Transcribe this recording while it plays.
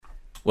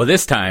Well,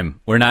 this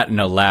time we're not in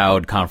a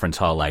loud conference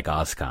hall like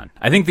OSCON.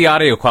 I think the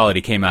audio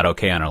quality came out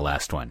okay on our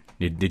last one.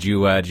 Did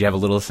you have a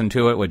little listen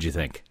to it? What'd you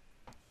think?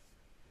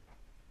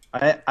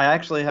 I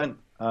actually haven't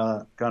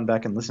gone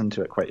back and listened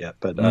to it quite yet,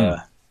 but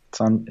it's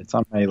on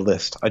my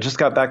list. I just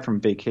got back from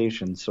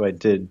vacation, so I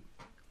did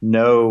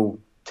no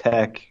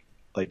tech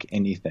like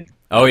anything.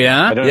 Oh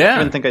yeah, I don't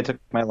even think I took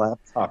my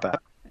laptop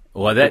out.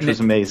 Well, that which was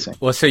amazing.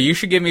 Well, so you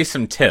should give me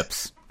some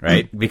tips,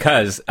 right?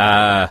 Because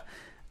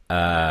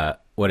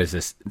what is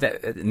this?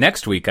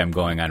 Next week I'm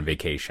going on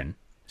vacation.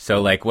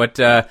 So like what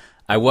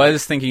I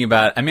was thinking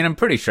about, I mean, I'm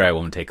pretty sure I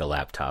won't take a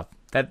laptop.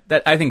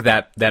 That I think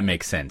that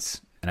makes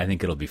sense, and I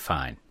think it'll be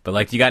fine. But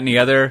like, you got any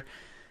other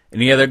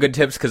good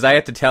tips? Because I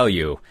have to tell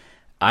you,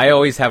 I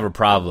always have a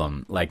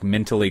problem like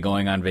mentally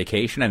going on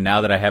vacation, and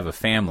now that I have a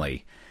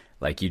family,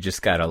 like you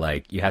just gotta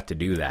like you have to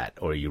do that,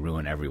 or you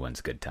ruin everyone's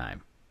good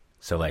time.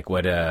 So like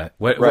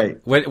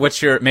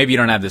what's your, maybe you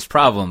don't have this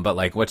problem, but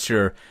like what's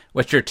your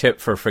tip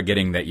for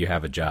forgetting that you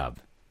have a job?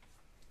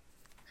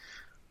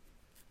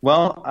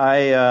 Well,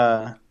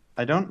 I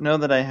don't know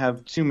that I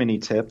have too many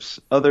tips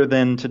other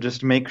than to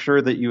just make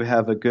sure that you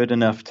have a good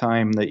enough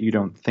time that you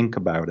don't think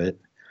about it.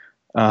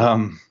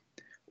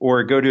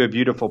 Or go to a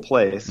beautiful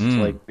place.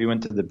 Like we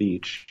went to the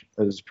beach.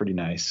 It was pretty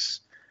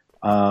nice.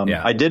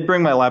 I did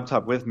bring my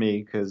laptop with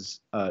me because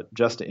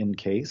just in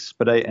case,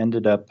 but I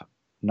ended up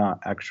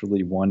not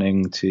actually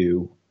wanting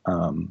to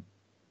work,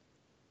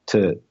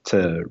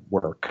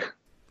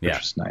 which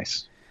was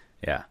nice.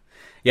 Yeah.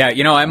 Yeah,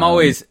 you know, I'm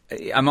always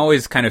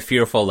kind of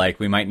fearful, like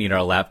we might need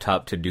our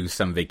laptop to do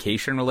some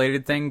vacation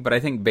related thing, but I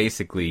think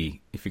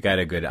basically if you got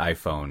a good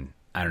iPhone,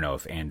 I don't know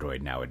if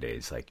Android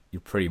nowadays, like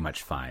you're pretty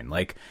much fine.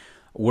 Like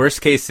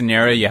worst case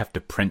scenario, you have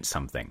to print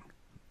something,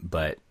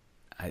 but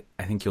I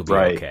think you'll be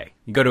okay.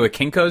 You go to a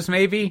Kinko's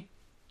maybe,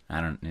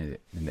 and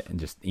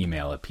just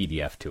email a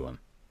PDF to them.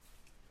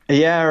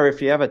 Yeah, or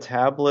if you have a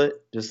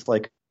tablet, just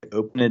like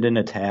open it in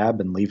a tab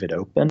and leave it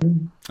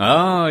open.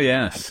 Oh,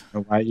 yes. I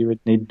don't know why you would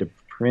need to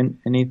print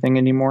anything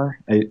anymore.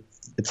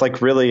 It's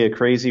like really a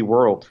crazy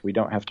world. We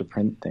don't have to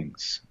print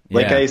things.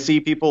 Like I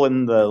see people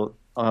in the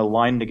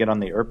line to get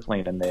on the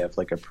airplane and they have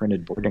like a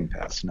printed boarding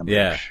pass, and I'm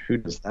like, who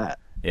does that?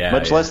 Yeah,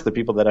 much less the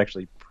people that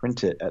actually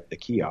print it at the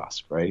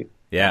kiosk, right?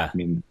 Yeah. I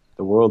mean,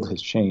 the world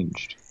has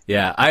changed.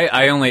 Yeah,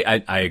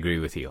 I agree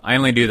with you. I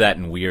only do that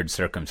in weird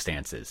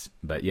circumstances.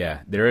 But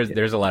yeah,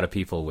 there's a lot of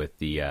people with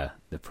the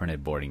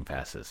printed boarding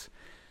passes.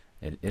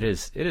 It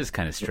is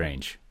kind of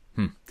strange.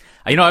 You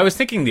know, I was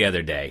thinking the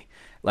other day,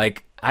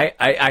 like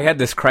I had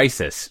this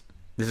crisis.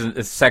 This is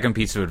the second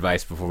piece of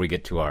advice before we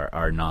get to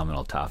our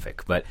nominal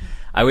topic. But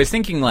I was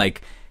thinking,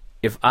 like,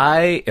 if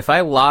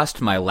I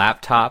lost my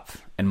laptop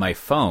and my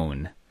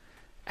phone,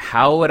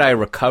 how would I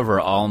recover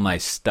all my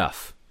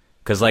stuff?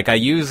 Because like I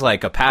use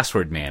like a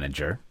password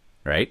manager,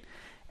 right?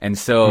 And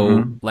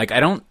so like I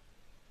don't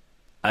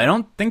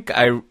think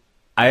I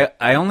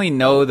only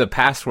know the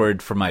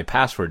password for my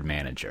password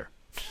manager,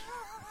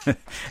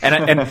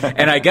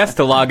 and I guess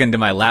to log into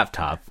my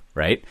laptop,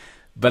 right?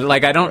 But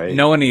like I don't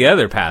know any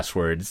other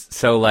passwords,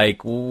 so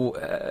like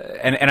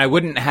and I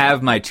wouldn't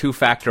have my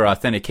two-factor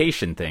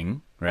authentication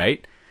thing,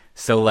 right?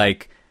 So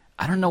like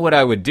I don't know what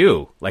I would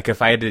do, like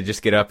if I had to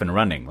just get up and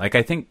running. Like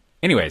I think,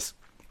 anyways.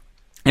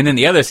 And then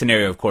the other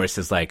scenario, of course,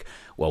 is like,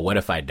 well, what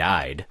if I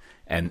died?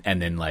 And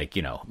then, like,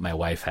 you know, my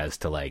wife has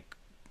to, like,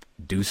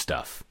 do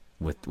stuff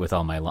with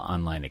all my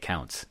online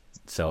accounts.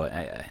 So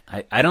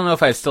I don't know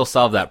if I've still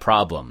solved that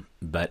problem.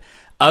 But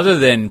other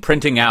than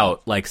printing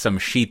out, like, some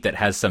sheet that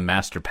has some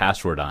master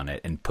password on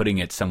it and putting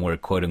it somewhere,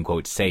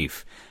 quote-unquote,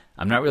 safe,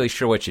 I'm not really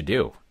sure what you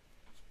do.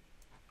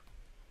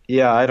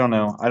 Yeah, I don't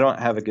know. I don't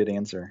have a good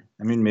answer.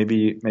 I mean,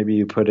 maybe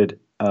you put it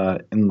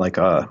in, like,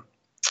 a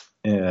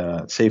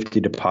safety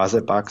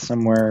deposit box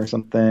somewhere or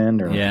something,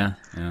 or I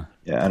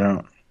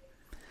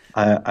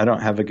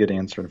don't have a good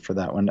answer for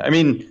that one. I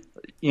mean,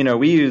 you know,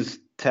 we use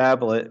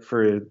tablet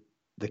for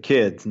the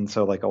kids, and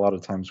so like a lot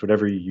of times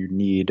whatever you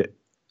need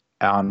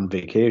on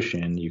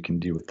vacation you can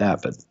do with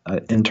that, but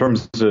in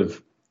terms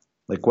of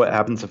like what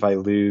happens if I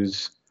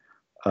lose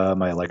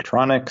my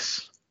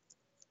electronics,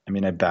 I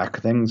mean, I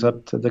back things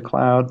up to the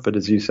cloud, but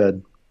as you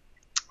said,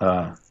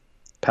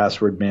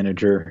 password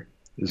manager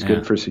is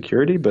good for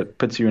security, but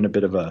can put you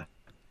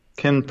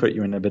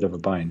in a bit of a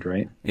bind,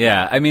 right?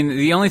 Yeah, I mean,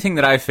 the only thing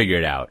that I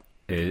figured out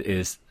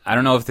is I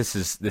don't know if this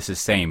is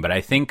same, but I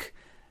think,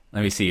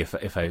 let me see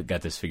if I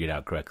got this figured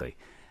out correctly.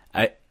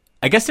 I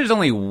guess there's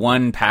only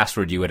one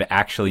password you would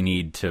actually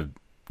need to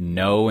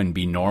know and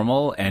be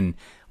normal, and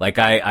like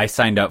I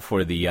signed up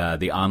for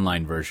the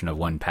online version of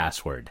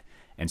 1Password,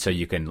 and so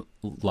you can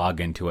log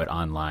into it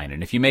online,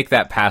 and if you make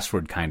that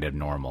password kind of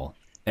normal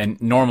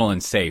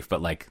and safe,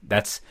 but like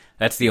that's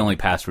the only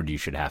password you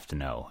should have to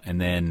know.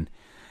 And then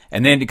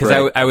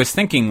because I was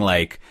thinking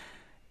like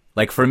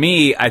for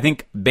me, I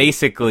think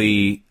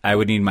basically I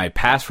would need my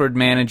password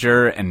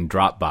manager, and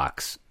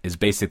Dropbox is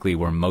basically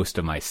where most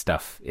of my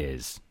stuff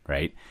is,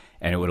 right?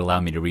 And it would allow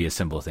me to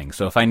reassemble things.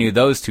 So if I knew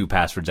those two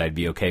passwords, I'd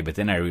be okay. But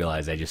then I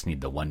realized I just need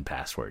the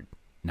 1Password,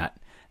 not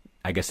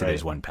I guess it Right.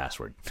 is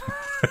 1Password.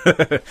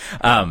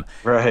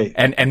 Right.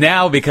 And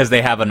now because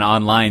they have an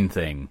online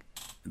thing,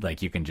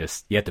 like you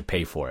have to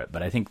pay for it.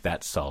 But I think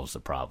that solves the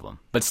problem.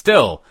 But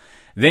still,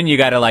 then you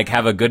got to like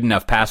have a good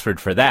enough password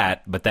for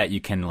that, but that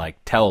you can like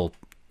tell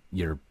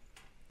your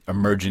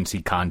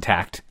emergency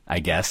contact, I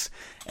guess,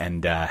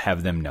 and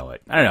have them know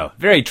it. I don't know.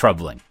 Very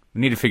troubling.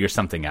 We need to figure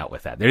something out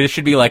with that. There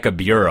should be like a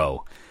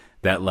bureau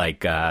that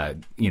like,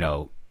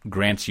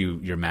 grants you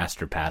your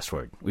master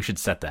password. We should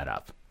set that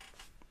up.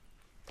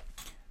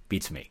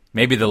 Beats me.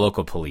 Maybe the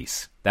local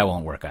police. That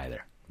won't work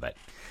either. But,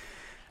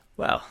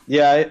 well.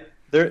 Yeah,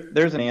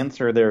 there's an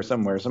answer there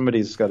somewhere.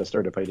 Somebody's got a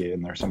startup idea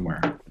in there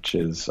somewhere, which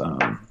is,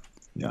 I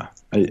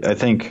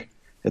think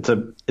it's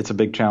a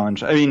big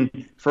challenge. I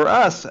mean, for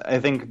us, I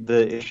think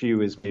the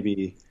issue is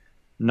maybe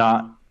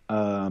not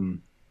as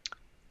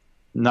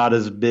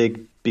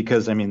big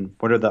because, I mean,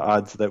 what are the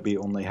odds that we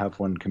only have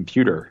one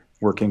computer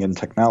working in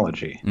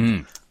technology?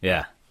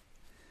 Yeah.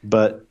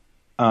 But,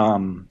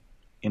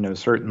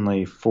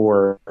 certainly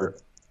for,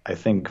 I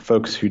think,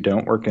 folks who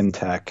don't work in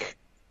tech,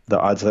 the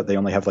odds that they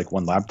only have like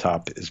one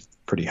laptop is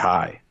pretty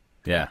high.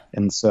 Yeah.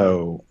 And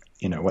so,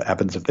 what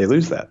happens if they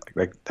lose that?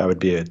 Like that would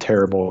be a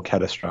terrible,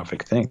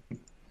 catastrophic thing.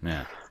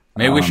 Yeah.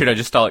 Maybe we should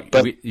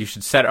you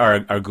should set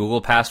our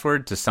Google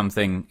password to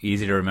something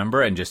easy to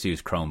remember and just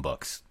use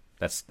Chromebooks.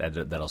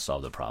 That'll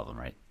solve the problem,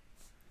 right?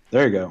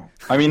 There you go.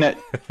 I mean,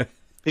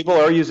 people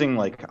are using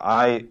like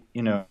iCloud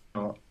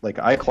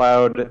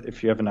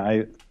if you have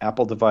an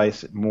Apple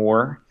device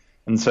more.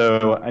 And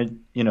so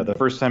the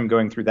first time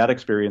going through that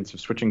experience of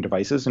switching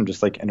devices and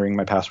just like entering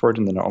my password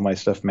and then all my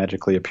stuff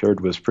magically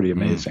appeared was pretty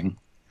amazing.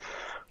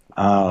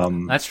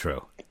 That's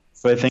true.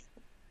 So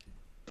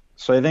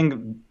I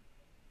think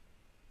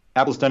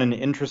Apple's done an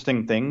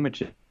interesting thing,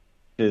 which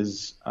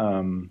is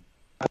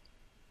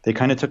they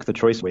kind of took the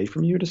choice away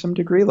from you to some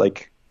degree.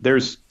 Like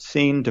there's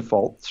sane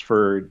defaults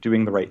for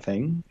doing the right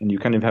thing, and you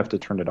kind of have to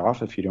turn it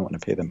off if you don't want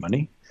to pay them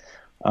money.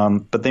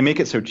 But they make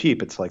it so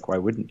cheap, it's like, why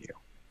wouldn't you?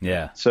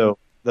 Yeah. So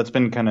that's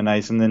been kind of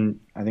nice. And then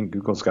I think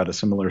Google's got a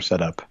similar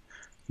setup.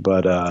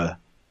 But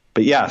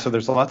yeah, so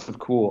there's lots of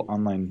cool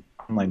online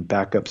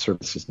backup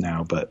services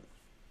now. But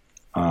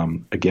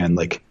again,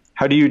 like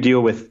how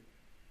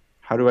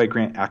do I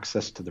grant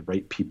access to the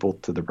right people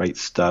to the right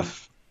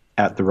stuff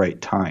at the right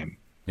time?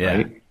 Yeah.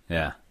 Right?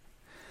 Yeah.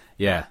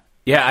 Yeah.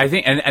 Yeah. I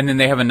think, and then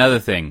they have another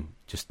thing,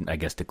 just I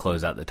guess to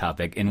close out the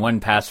topic. In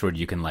 1Password,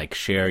 you can like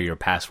share your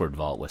password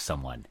vault with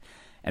someone.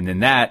 And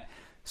then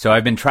so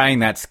I've been trying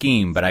that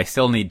scheme, but I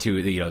still need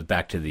to,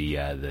 back to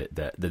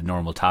the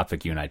normal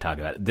topic you and I talk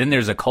about. Then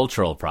there's a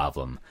cultural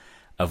problem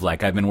of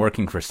like, I've been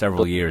working for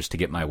several years to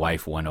get my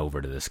wife won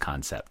over to this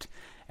concept.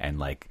 And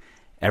like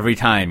every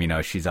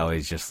time, she's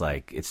always just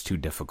like, it's too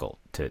difficult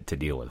to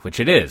deal with, which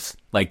it is.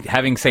 Like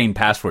having sane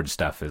password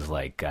stuff is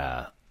like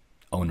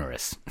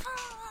onerous.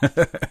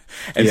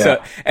 And yeah.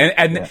 so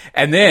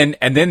and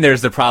then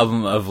there's the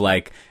problem of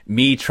like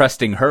me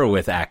trusting her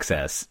with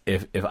access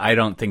if I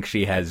don't think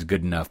she has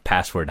good enough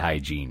password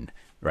hygiene,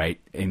 right?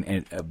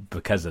 And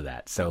because of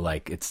that, so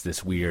like it's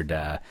this weird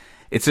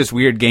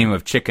game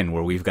of chicken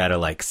where we've got to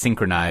like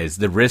synchronize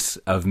the risks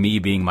of me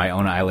being my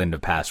own island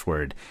of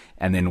password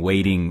and then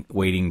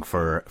waiting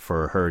for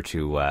her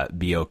to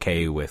be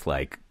okay with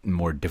like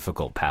more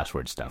difficult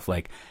password stuff.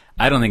 Like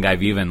I don't think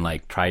I've even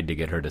like tried to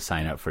get her to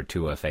sign up for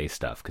 2FA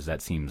stuff because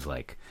that seems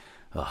like,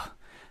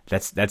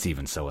 that's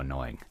even so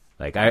annoying.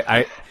 Like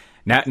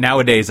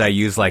nowadays I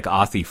use like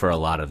Authy for a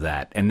lot of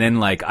that, and then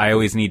like I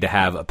always need to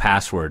have a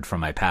password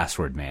from my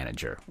password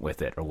manager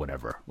with it or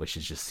whatever, which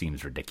just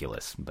seems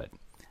ridiculous. But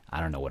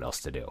I don't know what else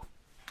to do.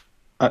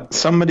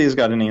 Somebody's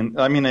got I mean,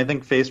 I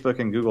think Facebook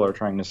and Google are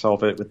trying to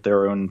solve it with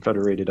their own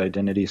federated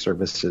identity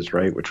services,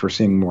 right? Which we're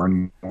seeing more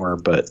and more,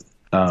 but.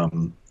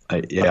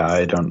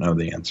 I don't know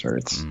the answer.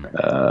 It's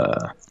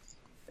a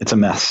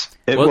mess.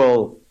 It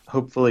will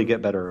hopefully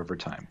get better over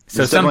time.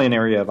 So it's definitely an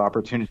area of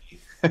opportunity.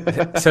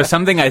 So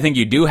something I think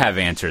you do have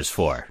answers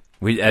for.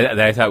 That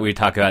I thought we'd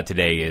talk about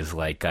today is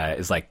like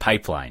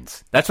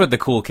pipelines. That's what the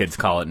cool kids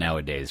call it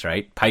nowadays,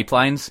 right?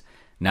 Pipelines,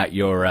 not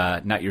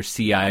your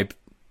CI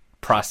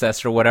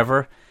process or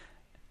whatever.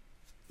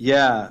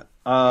 Yeah.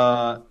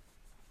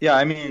 Yeah,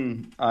 I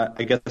mean,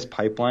 I guess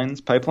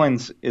pipelines.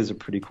 Pipelines is a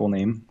pretty cool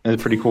name. It's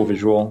a pretty cool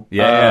visual.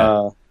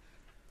 Yeah.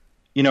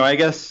 I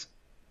guess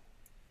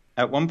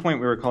at one point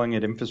we were calling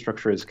it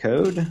infrastructure as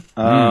code,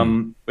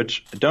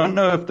 which I don't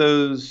know if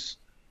those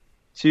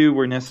two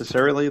were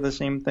necessarily the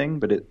same thing,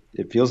 but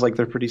it feels like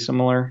they're pretty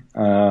similar.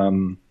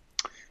 And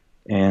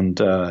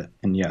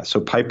yeah,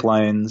 so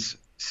pipelines,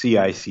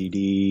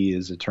 CI/CD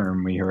is a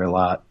term we hear a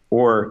lot,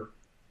 or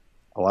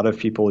a lot of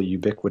people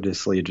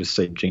ubiquitously just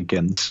say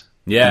Jenkins.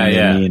 Yeah,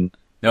 I mean,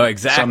 no,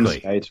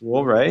 exactly. Some CI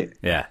tool, right?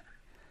 Yeah,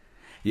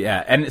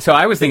 yeah. And so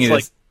I was thinking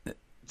it's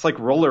like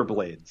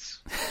rollerblades.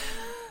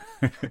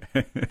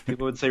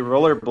 People would say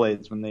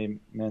rollerblades when they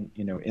meant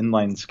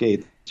inline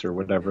skates or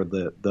whatever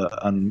the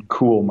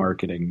uncool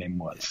marketing name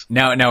was.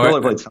 Now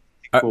rollerblades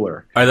sounds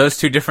cooler. Are those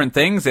two different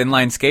things?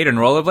 Inline skate and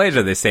rollerblades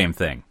are the same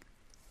thing?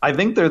 I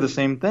think they're the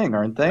same thing,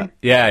 aren't they?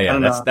 Yeah, I yeah,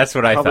 don't know. that's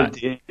what I thought.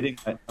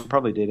 I'm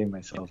probably dating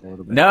myself a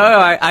little bit. No,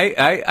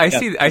 I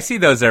Yeah. see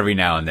those every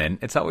now and then.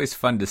 It's always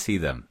fun to see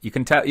them. You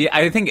can tell. Yeah,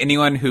 I think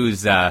anyone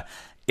who's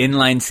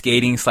inline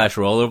skating /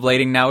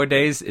 rollerblading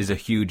nowadays is a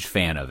huge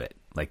fan of it.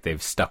 Like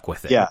they've stuck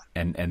with it. Yeah.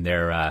 And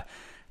they're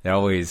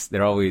always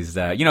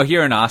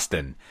here in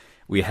Austin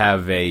we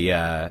have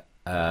a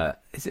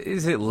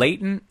is it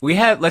latent? We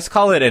have, let's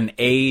call it an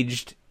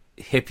aged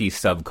hippie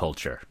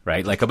subculture,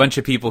 right? Like a bunch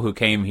of people who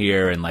came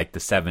here in like the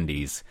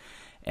 70s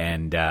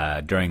and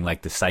during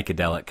like the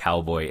psychedelic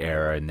cowboy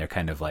era, and they're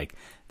kind of like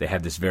they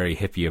have this very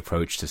hippie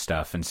approach to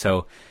stuff.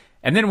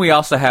 And then we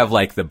also have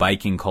like the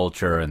biking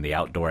culture and the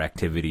outdoor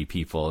activity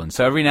people. And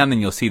so every now and then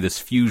you'll see this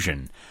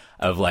fusion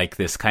of like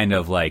this kind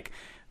of like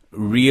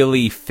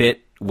really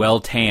fit, well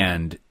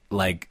tanned,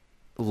 like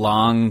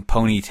long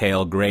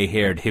ponytail, gray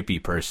haired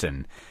hippie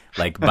person,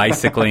 like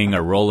bicycling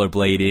or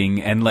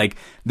rollerblading, and like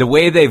the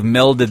way they've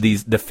melded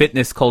the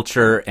fitness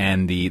culture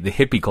and the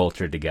hippie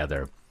culture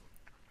together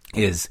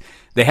is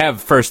they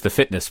have first the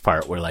fitness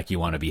part where like you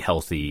want to be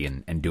healthy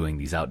and doing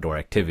these outdoor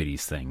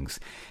activities things.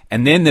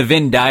 And then the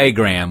Venn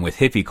diagram with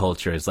hippie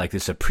culture is like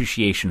this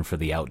appreciation for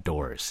the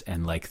outdoors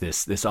and like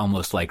this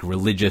almost like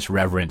religious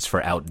reverence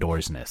for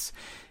outdoorsness.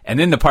 And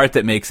then the part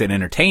that makes it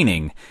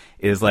entertaining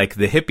is like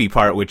the hippie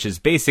part, which is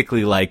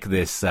basically like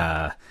this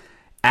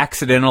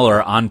accidental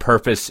or on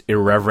purpose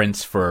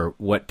irreverence for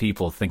what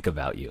people think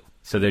about you.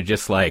 So they're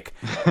just like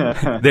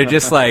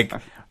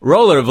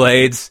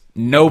rollerblades,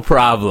 no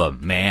problem,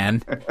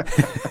 man.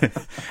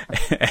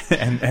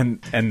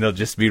 and they'll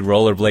just be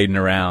rollerblading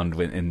around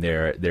in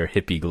their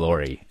hippie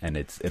glory, and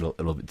it's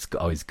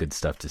always good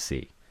stuff to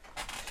see.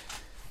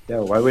 Yeah,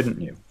 why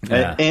wouldn't you?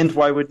 Yeah. And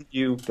why wouldn't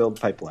you build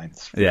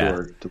pipelines Yeah.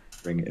 for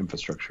delivering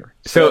infrastructure?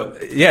 So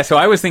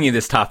I was thinking of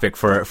this topic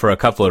for a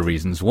couple of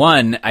reasons.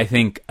 One, I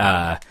think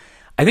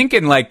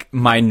in like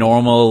my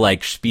normal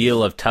like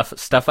spiel of tough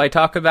stuff I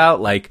talk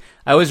about, like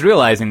I was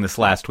realizing this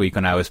last week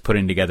when I was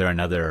putting together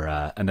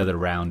another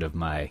round of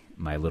my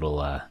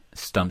little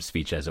stump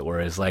speech, as it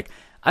were, is like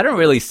I don't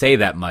really say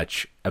that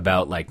much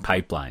about like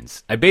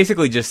pipelines. I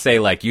basically just say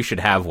like you should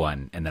have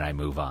one, and then I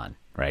move on,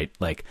 right?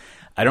 Like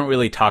I don't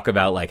really talk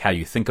about like how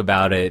you think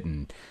about it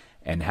and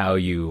how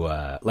you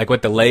like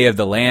what the lay of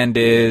the land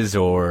is,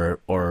 or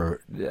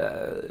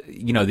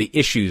the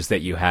issues that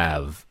you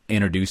have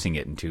introducing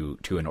it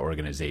into an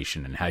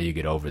organization and how you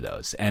get over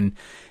those. And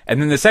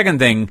then the second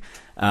thing,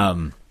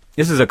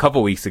 this is a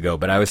couple weeks ago,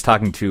 but I was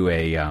talking to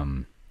a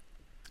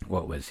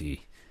what was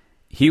he?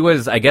 He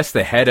was, I guess,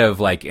 the head of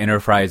like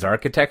enterprise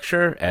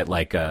architecture at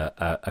like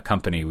a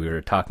company we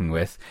were talking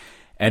with.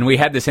 And we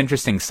had this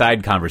interesting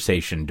side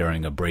conversation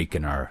during a break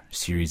in our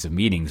series of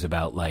meetings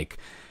about like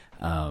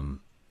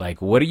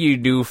what do you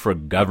do for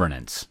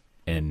governance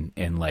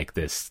in like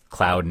this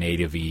cloud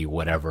native-y,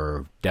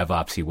 whatever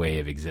DevOpsy way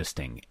of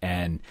existing?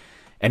 And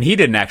he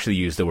didn't actually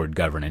use the word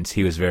governance.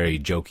 He was very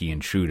jokey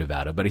and shrewd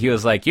about it, but he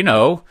was like,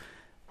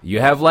 you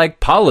have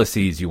like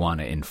policies you want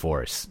to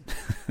enforce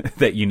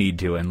that you need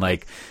to, and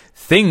like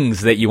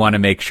things that you want to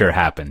make sure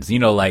happens,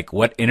 like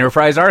what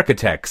enterprise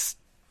architects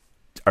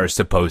are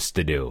supposed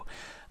to do.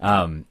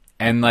 And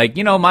like,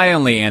 my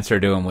only answer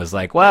to him was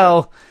like,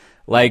 well,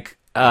 like,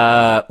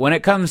 when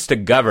it comes to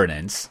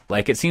governance,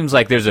 like it seems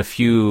like there's a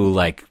few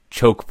like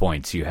choke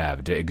points you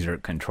have to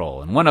exert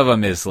control. And one of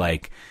them is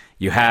like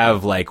you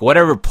have like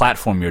whatever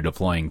platform you're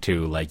deploying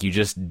to, like you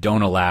just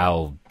don't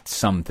allow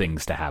some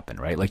things to happen,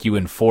 right? Like you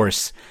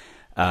enforce,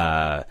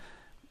 I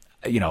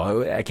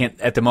can't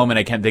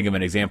think of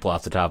an example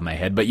off the top of my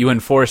head, but you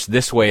enforce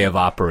this way of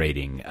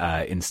operating,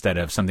 instead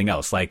of something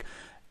else. Like,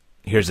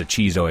 here's a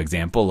Chizo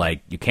example,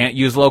 like you can't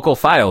use local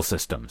file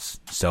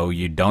systems, so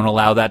you don't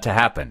allow that to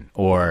happen.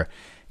 Or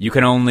you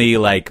can only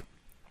like,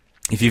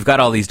 if you've got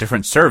all these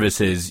different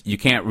services, you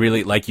can't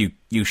really, like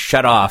you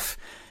shut off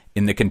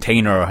in the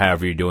container or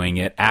however you're doing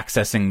it,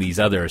 accessing these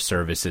other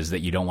services that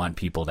you don't want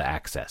people to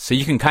access. So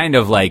you can kind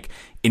of like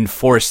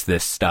enforce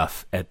this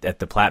stuff at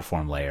the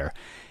platform layer.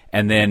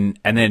 And then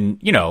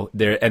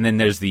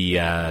there's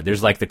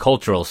like the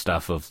cultural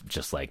stuff of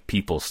just like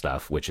people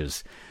stuff, which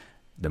is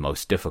the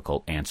most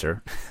difficult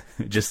answer.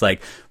 Just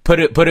like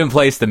put in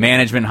place the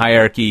management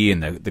hierarchy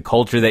and the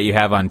culture that you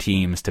have on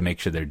teams to make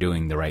sure they're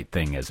doing the right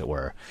thing, as it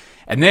were.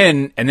 And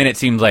then it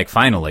seems like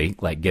finally,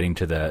 like getting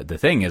to the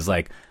thing is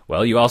like,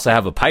 well, you also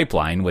have a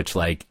pipeline, which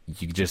like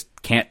you just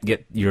can't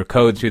get your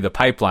code through the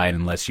pipeline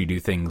unless you do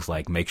things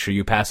like make sure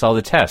you pass all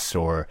the tests,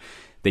 or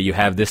that you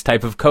have this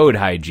type of code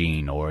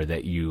hygiene, or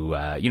that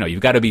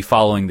you've got to be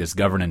following this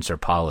governance or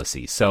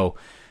policy. So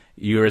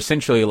you're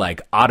essentially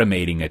like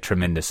automating a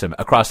tremendous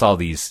across all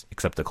these,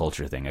 except the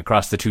culture thing,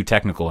 across the two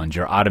technical ones,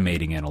 you're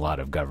automating in a lot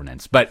of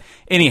governance. But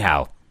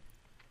anyhow,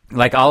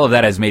 like all of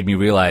that has made me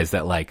realize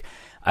that like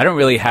I don't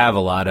really have a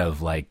lot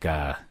of like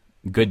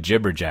good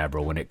jibber jabber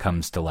when it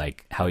comes to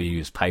like how you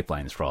use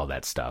pipelines for all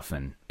that stuff.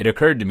 And it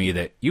occurred to me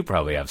that you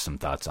probably have some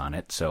thoughts on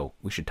it, so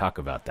we should talk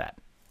about that.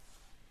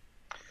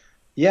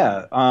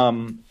 Yeah.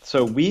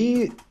 So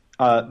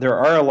there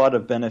are a lot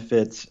of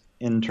benefits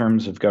in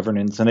terms of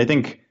governance, and I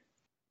think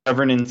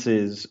governance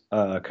is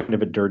kind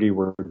of a dirty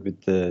word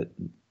with the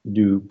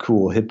new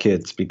cool hip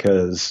kids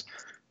because,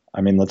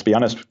 I mean, let's be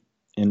honest.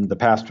 In the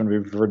past, when we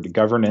referred to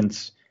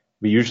governance,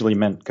 we usually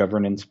meant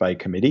governance by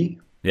committee.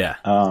 Yeah.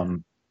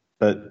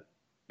 But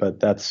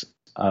that's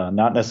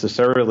not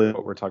necessarily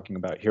what we're talking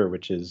about here,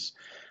 which is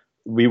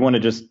we want to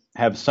just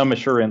have some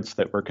assurance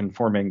that we're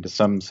conforming to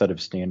some set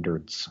of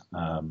standards.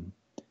 And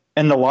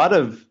a lot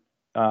of,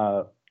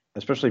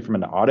 especially from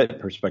an audit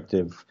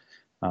perspective,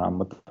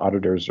 what the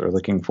auditors are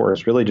looking for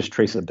is really just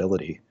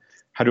traceability.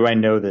 How do I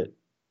know that,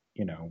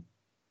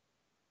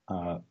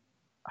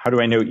 how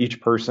do I know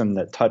each person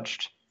that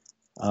touched,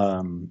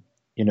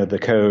 the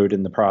code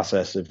and the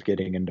process of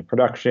getting into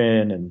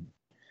production? And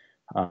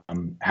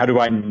how do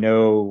I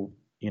know,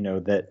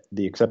 that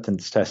the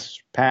acceptance tests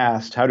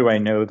passed? How do I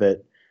know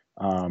that,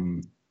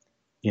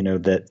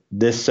 that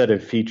this set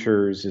of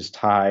features is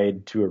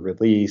tied to a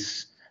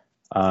release?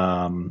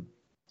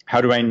 How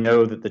do I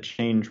know that the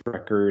change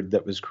record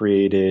that was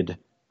created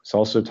is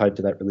also tied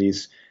to that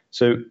release?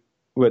 So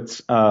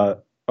what's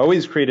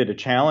always created a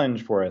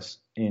challenge for us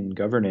in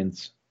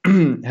governance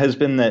has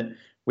been that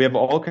we have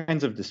all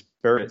kinds of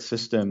disparate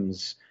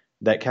systems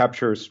that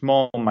capture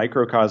small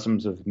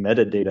microcosms of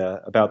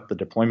metadata about the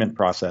deployment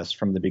process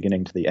from the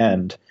beginning to the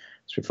end.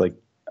 So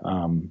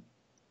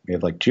we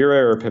have like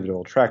Jira or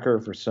Pivotal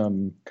Tracker for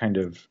some kind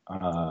of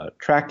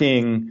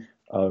tracking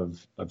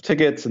of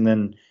tickets, and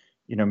then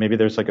maybe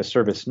there's like a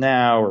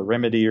ServiceNow or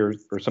Remedy or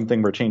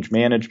something where change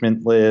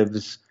management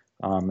lives,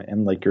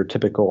 and like your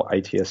typical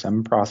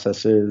ITSM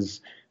processes,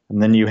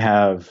 and then you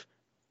have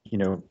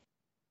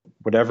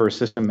whatever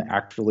system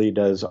actually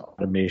does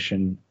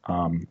automation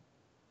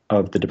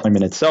of the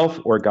deployment itself,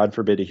 or God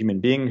forbid, a human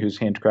being who's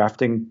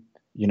handcrafting,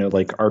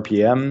 like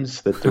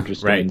RPMs that they're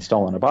just going to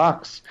install in a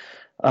box.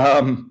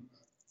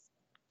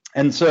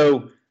 And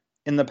so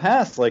in the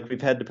past, like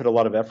we've had to put a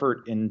lot of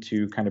effort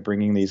into kind of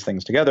bringing these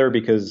things together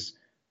because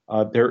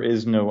there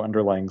is no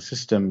underlying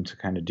system to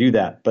kind of do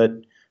that. But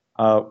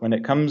when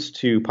it comes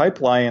to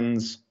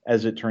pipelines,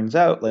 as it turns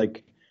out,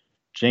 like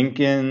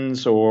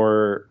Jenkins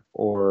or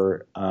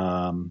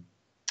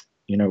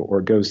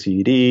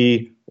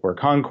GoCD or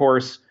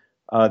Concourse,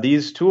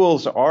 these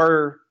tools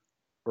are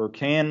or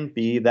can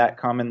be that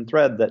common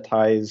thread that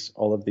ties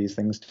all of these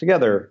things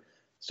together,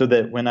 so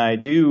that when I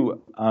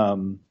do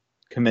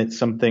commit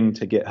something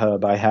to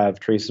GitHub, I have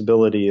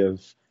traceability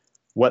of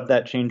what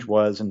that change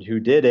was and who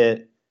did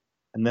it,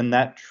 and then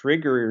that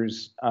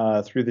triggers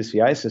through the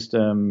CI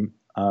system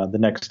the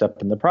next step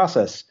in the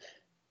process.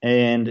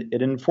 And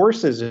it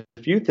enforces a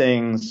few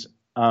things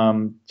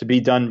to be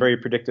done very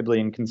predictably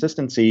and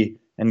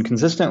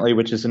consistently,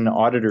 which is an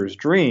auditor's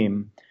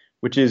dream,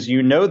 which is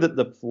that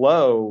the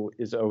flow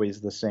is always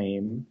the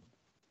same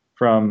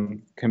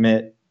from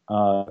commit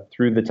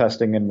through the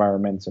testing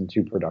environments and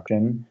to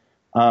production.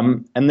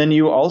 And then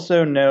you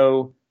also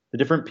know the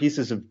different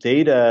pieces of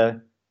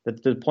data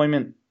that the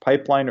deployment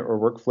pipeline or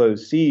workflow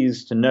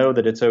sees to know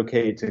that it's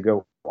okay to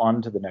go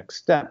on to the next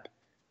step.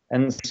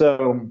 And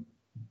so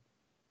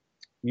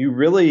you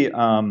really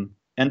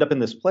end up in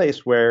this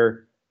place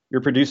where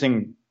you're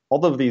producing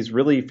all of these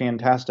really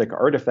fantastic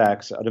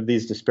artifacts out of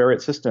these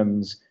disparate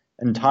systems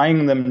and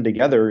tying them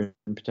together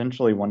in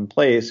potentially one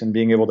place and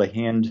being able to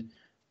hand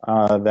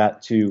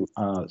that to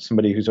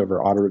somebody who's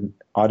over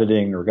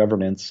auditing or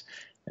governance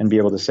and be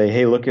able to say,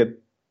 hey, look at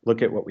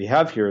what we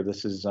have here.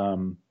 This is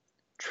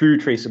true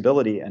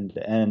traceability end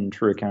to end,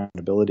 true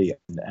accountability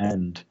end to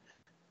end.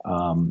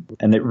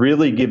 And it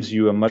really gives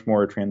you a much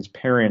more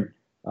transparent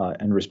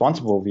and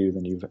responsible view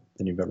than you've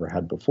ever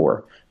had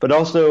before, but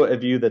also a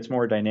view that's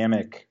more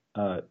dynamic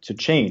to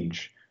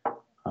change.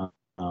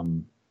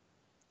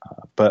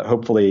 But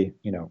hopefully,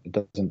 it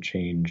doesn't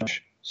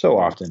change so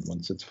often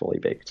once it's fully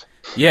baked.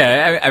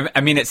 Yeah,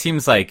 I mean, it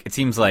seems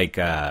like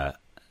a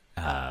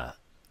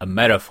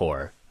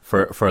metaphor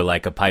for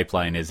like a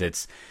pipeline is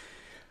it's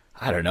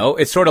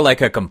sort of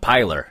like a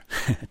compiler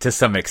to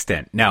some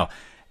extent. Now,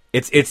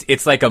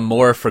 it's like a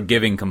more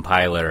forgiving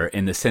compiler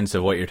in the sense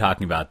of what you're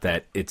talking about,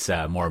 that it's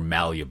more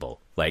malleable.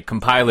 Like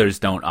compilers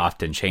don't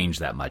often change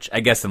that much, I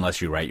guess,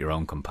 unless you write your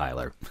own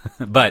compiler.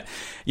 But,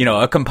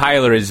 a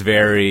compiler is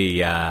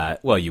very,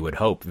 you would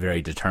hope,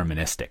 very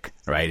deterministic,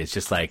 right? It's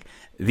just like,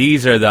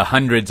 these are the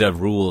hundreds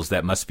of rules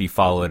that must be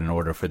followed in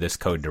order for this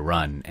code to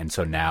run. And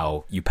so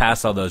now you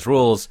pass all those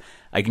rules,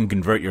 I can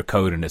convert your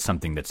code into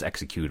something that's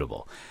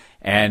executable.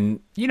 And,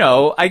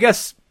 I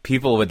guess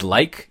people would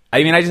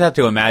I just have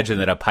to imagine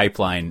that a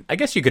pipeline, I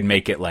guess you could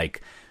make it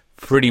like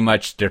pretty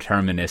much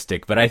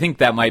deterministic, but I think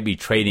that might be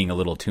trading a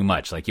little too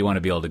much. Like you want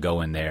to be able to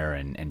go in there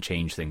and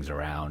change things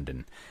around.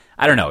 And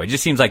I don't know, it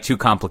just seems like too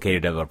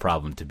complicated of a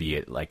problem to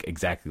be like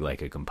exactly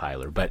like a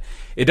compiler. But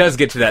it does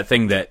get to that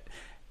thing that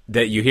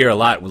you hear a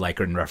lot, like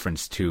in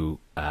reference to,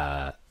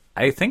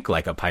 I think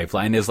like a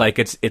pipeline is like,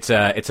 it's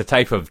a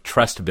type of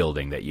trust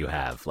building that you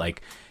have.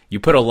 Like you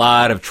put a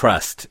lot of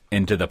trust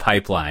into the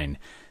pipeline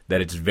that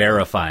it's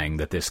verifying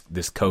that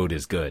this code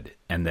is good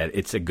and that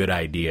it's a good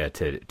idea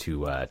to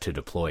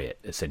deploy it,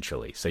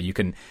 essentially. So you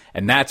can,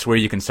 and that's where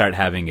you can start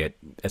having it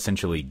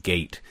essentially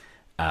gate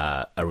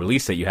a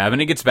release that you have,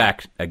 and it gets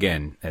back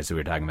again, as we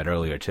were talking about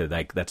earlier, to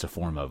like that's a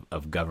form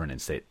of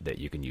governance that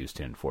you can use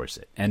to enforce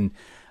it. And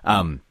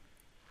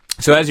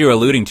so as you were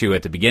alluding to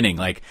at the beginning,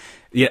 like,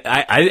 yeah,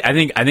 I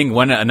think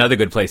another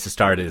good place to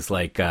start is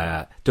like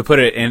to put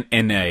it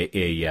in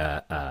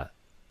a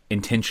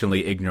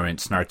intentionally ignorant,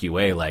 snarky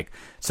way. Like,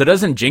 so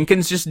doesn't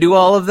Jenkins just do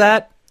all of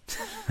that?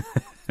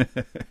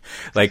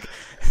 like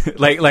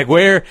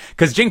where?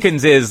 Because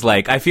Jenkins is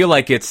like, I feel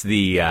like it's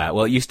the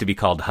well, it used to be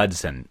called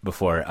Hudson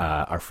before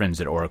our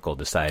friends at Oracle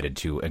decided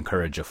to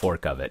encourage a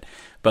fork of it.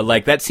 But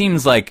like that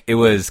seems like it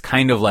was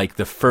kind of like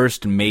the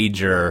first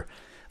major.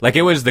 Like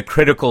it was the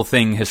critical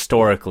thing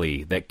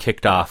historically that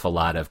kicked off a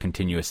lot of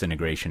continuous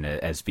integration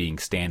as being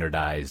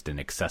standardized and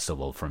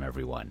accessible from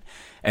everyone.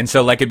 And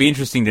so like it'd be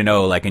interesting to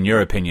know, like in your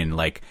opinion,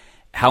 like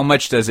how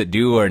much does it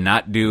do or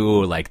not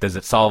do? Like does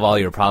it solve all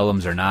your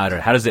problems or not?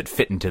 Or how does it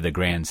fit into the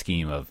grand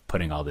scheme of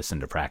putting all this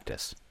into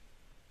practice?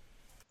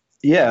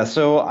 Yeah,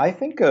 so I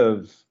think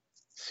of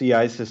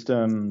CI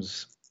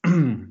systems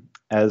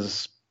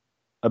as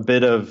a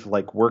bit of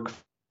like workflow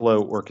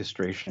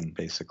orchestration,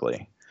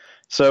 basically.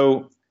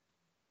 So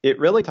it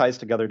really ties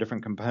together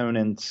different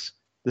components.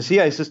 The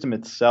CI system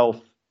itself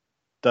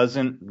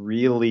doesn't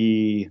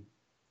really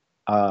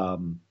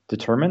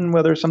determine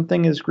whether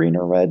something is green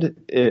or red.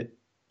 It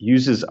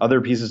uses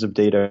other pieces of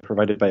data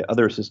provided by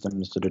other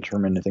systems to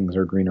determine if things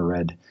are green or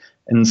red.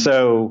 And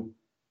so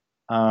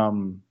I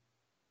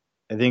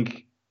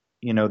think,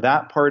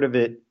 that part of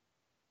it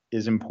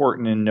is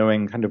important in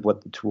knowing kind of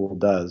what the tool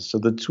does. So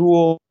the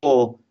tool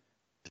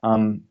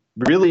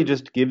really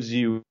just gives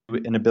you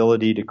an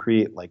ability to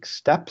create like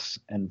steps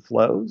and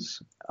flows.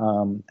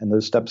 And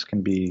those steps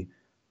can be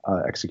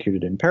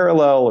executed in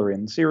parallel or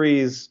in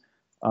series.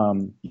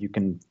 You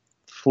can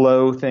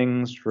flow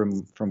things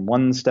from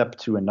one step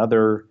to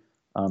another.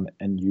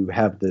 And you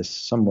have this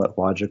somewhat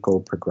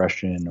logical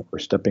progression or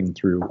stepping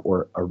through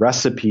or a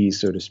recipe,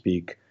 so to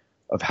speak,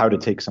 of how to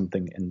take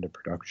something into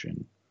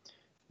production.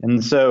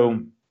 And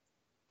so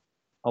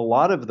a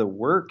lot of the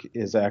work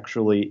is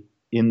actually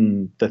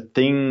in the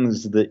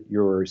things that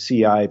your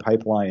CI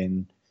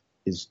pipeline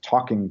is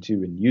talking to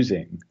and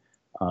using.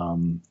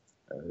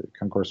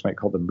 Concourse might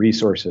call them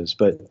resources,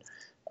 but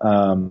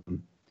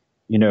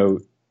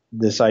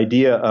this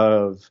idea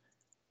of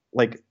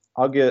like,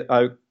 I'll get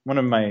one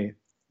of my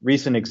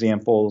recent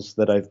examples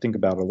that I think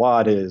about a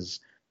lot is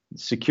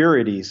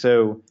security.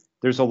 So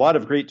there's a lot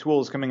of great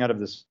tools coming out of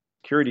this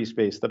security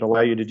space that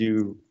allow you to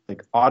do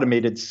like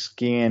automated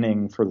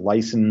scanning for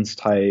license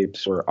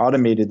types or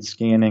automated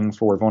scanning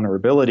for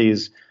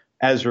vulnerabilities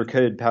as your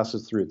code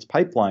passes through its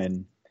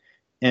pipeline.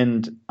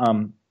 And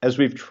as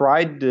we've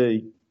tried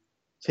to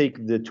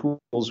take the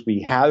tools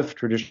we have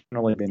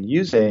traditionally been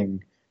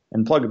using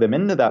and plug them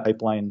into that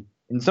pipeline,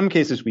 in some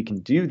cases we can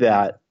do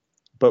that.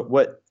 But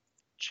what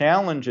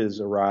challenges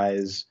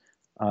arise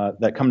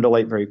that come to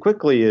light very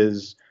quickly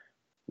is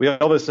we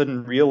all of a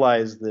sudden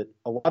realize that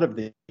a lot of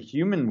the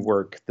human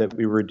work that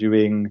we were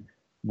doing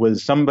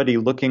was somebody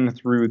looking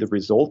through the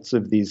results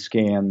of these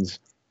scans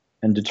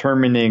and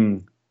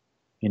determining,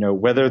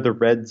 whether the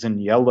reds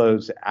and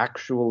yellows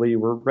actually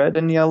were red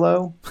and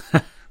yellow.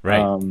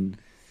 Right.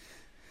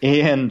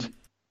 And,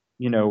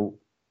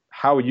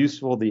 how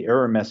useful the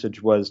error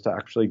message was to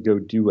actually go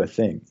do a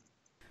thing.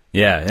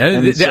 Yeah.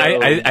 So,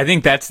 I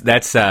think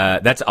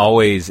that's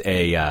always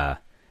a,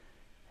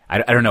 I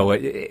don't know,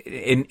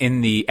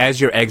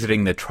 as you're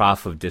exiting the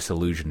trough of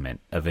disillusionment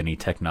of any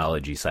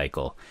technology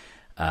cycle,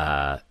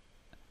 and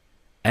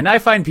I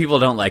find people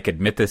don't like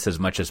admit this as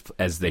much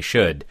as they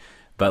should,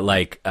 but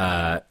like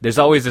there's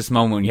always this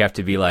moment when you have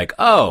to be like,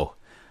 oh,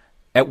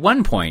 at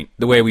one point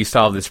the way we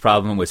solved this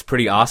problem was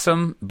pretty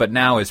awesome, but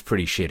now it's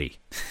pretty shitty.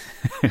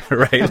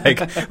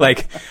 Right?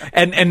 Like,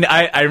 and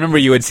I remember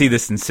you would see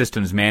this in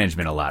systems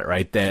management a lot,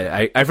 right?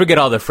 I forget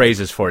all the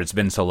phrases for it. It's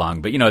been so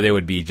long, but they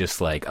would be just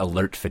like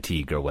alert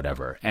fatigue or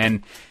whatever.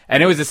 And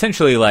it was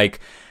essentially like,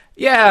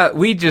 yeah,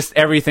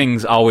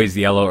 everything's always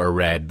yellow or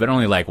red, but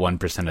only like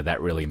 1% of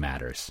that really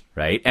matters.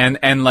 Right.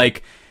 And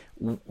like,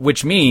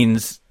 which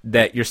means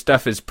that your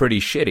stuff is pretty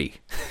shitty,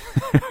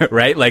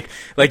 right? Like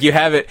you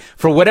have it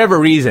for whatever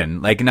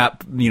reason, like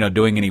not,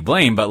 doing any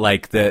blame, but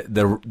like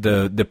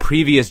the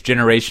previous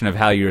generation of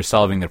how you're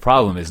solving the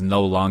problem is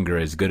no longer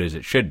as good as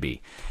it should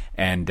be.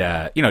 And,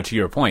 to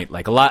your point,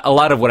 like a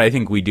lot of what I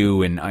think we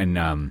do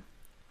in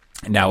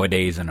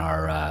nowadays in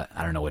our,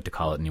 I don't know what to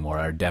call it anymore,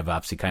 our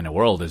DevOpsy kind of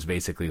world is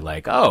basically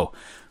like, oh,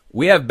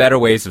 we have better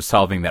ways of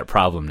solving that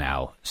problem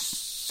now,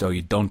 so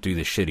you don't do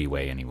the shitty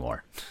way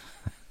anymore.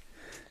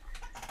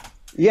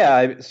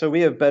 Yeah, so we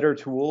have better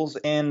tools,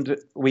 and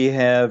we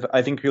have,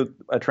 I think,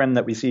 a trend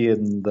that we see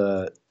in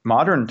the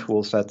modern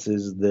tool sets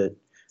is that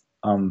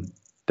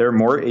they're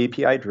more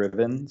API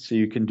driven, so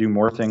you can do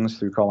more things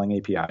through calling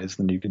APIs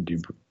than you could do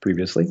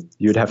previously.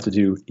 You would have to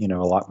do, a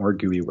lot more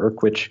GUI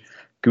work, which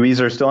GUIs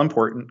are still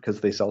important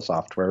because they sell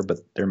software, but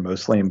they're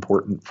mostly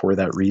important for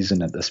that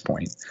reason at this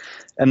point.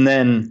 And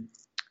then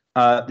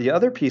the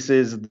other piece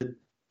is that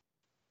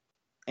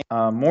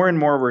more and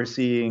more we're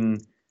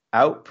seeing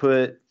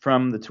output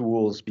from the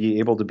tools be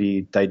able to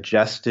be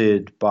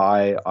digested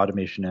by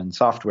automation and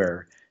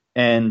software,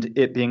 and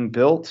it being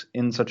built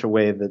in such a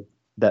way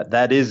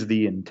that is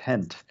the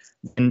intent.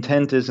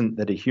 Intent isn't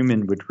that a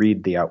human would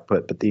read the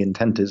output, but the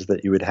intent is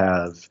that you would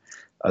have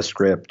a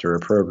script or a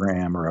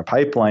program or a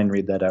pipeline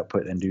read that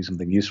output and do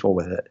something useful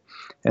with it.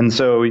 And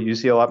so you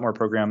see a lot more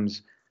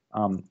programs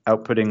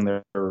outputting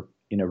their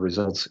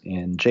results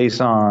in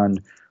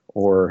JSON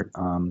or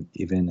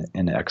even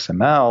in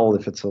XML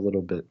if it's a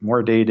little bit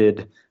more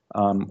dated,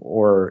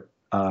 or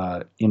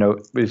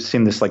we've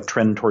seen this like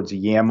trend towards a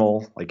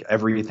YAML, like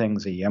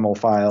everything's a YAML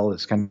file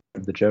is kind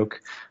of the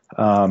joke.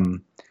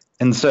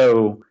 And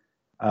so,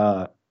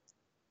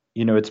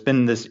 it's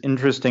been this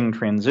interesting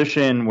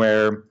transition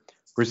where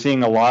we're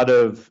seeing a lot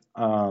of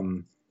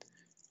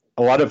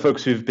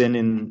folks who've been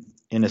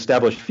in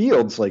established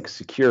fields like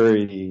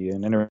security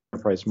and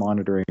enterprise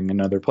monitoring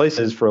and other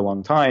places for a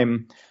long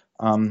time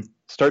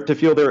start to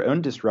feel their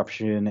own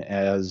disruption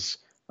as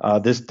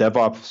this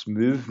DevOps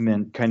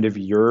movement kind of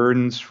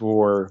yearns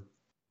for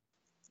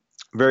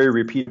very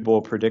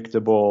repeatable,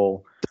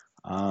 predictable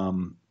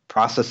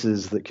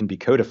processes that can be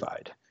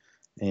codified.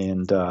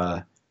 And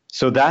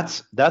so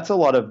that's a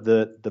lot of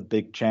the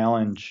big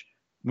challenge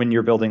when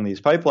you're building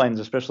these pipelines,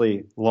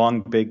 especially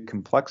long, big,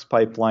 complex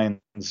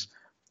pipelines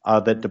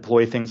that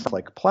deploy things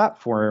like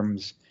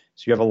platforms.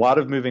 So you have a lot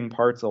of moving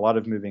parts, a lot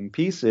of moving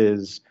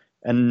pieces,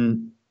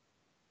 and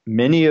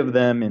many of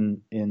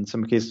them in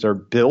some cases are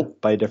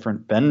built by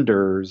different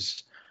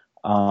vendors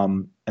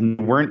and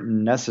weren't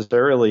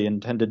necessarily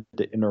intended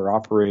to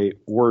interoperate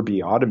or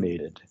be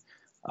automated.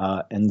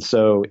 And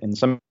so in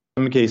some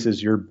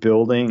cases, you're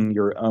building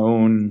your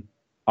own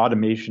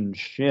automation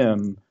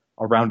shim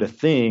around a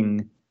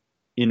thing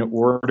in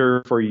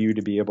order for you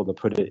to be able to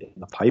put it in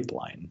the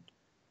pipeline,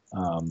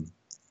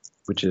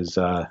 which is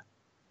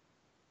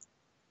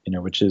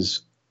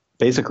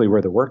basically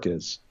where the work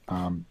is.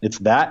 It's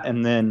that,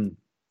 and then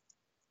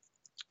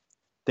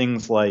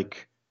things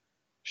like,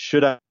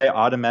 should I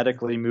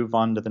automatically move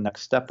on to the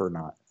next step or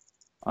not?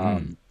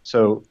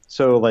 So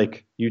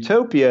like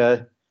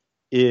Utopia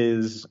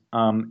is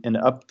an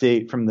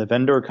update from the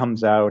vendor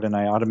comes out, and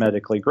I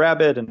automatically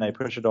grab it and I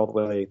push it all the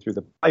way through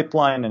the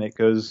pipeline, and it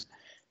goes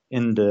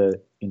into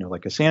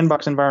like a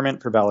sandbox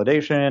environment for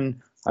validation.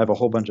 I have a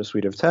whole bunch of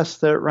suite of tests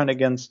that run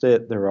against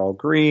it. They're all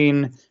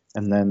green,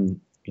 and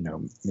then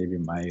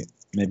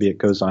maybe it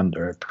goes on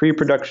to a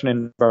pre-production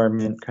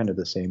environment, kind of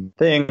the same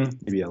thing,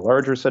 maybe a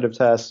larger set of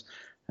tests,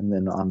 and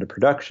then on to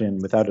production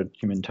without a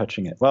human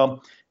touching it.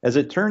 Well, as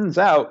it turns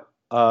out,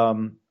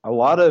 a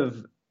lot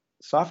of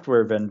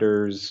software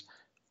vendors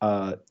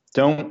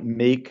don't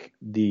make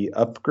the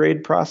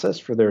upgrade process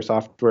for their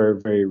software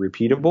very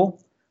repeatable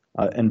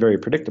and very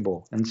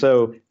predictable. And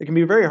so it can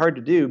be very hard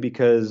to do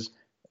because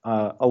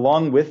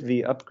along with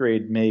the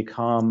upgrade may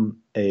come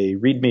a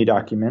README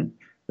document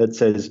that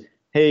says,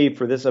 hey,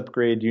 for this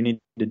upgrade, you need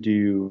to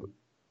do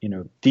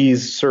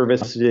these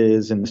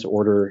services in this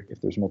order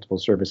if there's multiple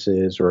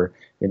services, or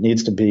it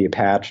needs to be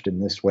patched in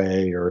this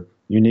way, or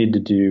you need to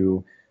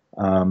do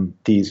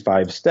these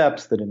 5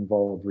 steps that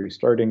involve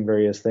restarting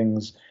various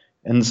things.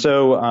 And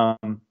so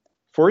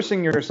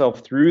forcing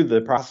yourself through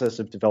the process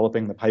of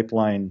developing the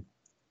pipeline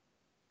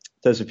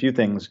does a few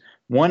things.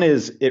 One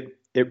is it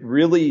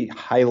really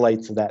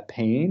highlights that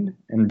pain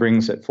and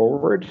brings it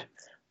forward,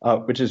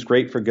 which is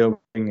great for going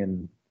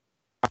and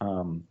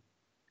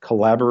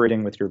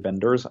collaborating with your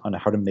vendors on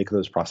how to make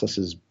those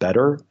processes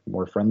better,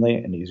 more friendly,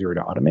 and easier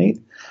to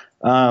automate.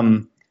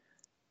 And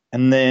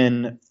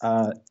then,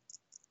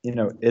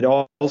 it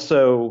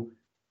also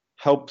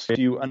helps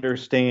you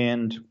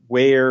understand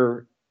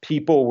where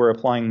people were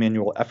applying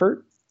manual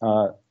effort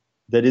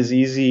that is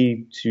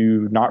easy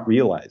to not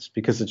realize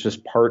because it's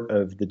just part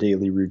of the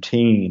daily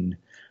routine.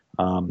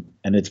 And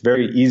it's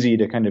very easy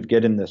to kind of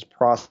get in this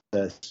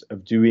process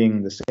of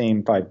doing the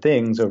same 5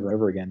 things over and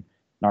over again,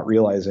 not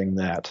realizing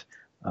that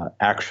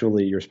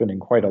actually you're spending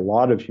quite a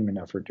lot of human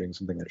effort doing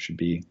something that should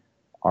be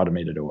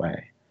automated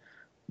away.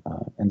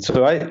 And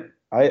so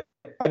I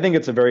think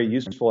it's a very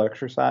useful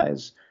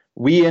exercise.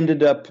 We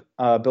ended up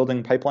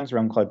building pipelines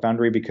around Cloud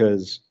Foundry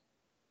because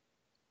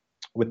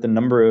with the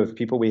number of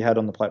people we had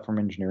on the platform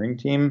engineering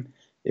team,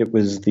 it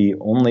was the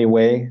only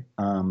way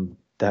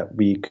that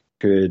we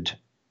could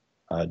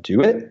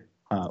do it.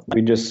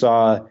 We just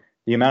saw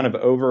the amount of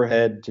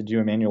overhead to do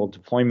a manual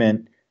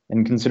deployment,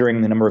 and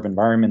considering the number of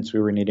environments we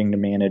were needing to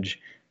manage,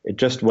 it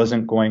just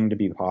wasn't going to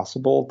be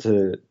possible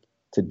to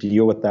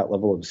deal with that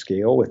level of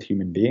scale with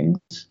human beings.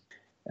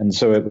 And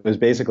so it was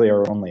basically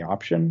our only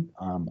option.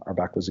 Our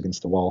back was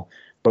against the wall.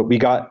 But we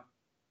got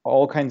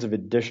all kinds of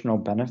additional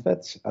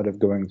benefits out of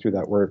going through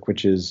that work,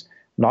 which is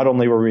not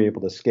only were we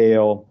able to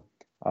scale,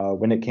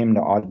 when it came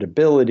to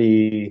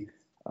auditability,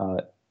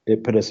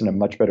 it put us in a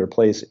much better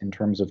place in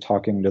terms of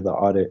talking to the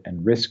audit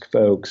and risk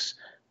folks.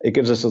 It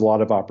gives us a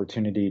lot of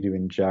opportunity to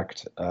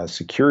inject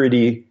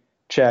security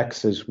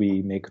checks as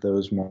we make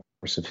those more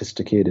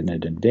sophisticated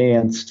and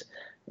advanced.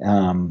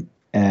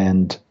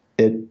 And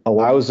it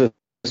allows us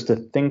to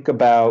think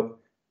about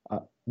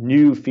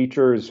new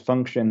features,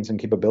 functions, and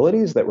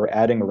capabilities that we're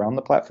adding around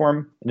the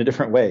platform in a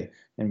different way.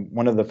 And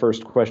one of the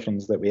first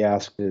questions that we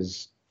asked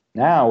is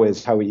now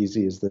is how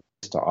easy is this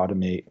to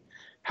automate?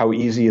 How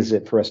easy is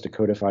it for us to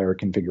codify our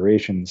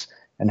configurations?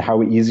 And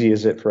how easy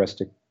is it for us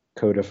to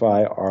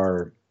codify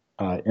our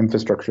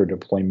infrastructure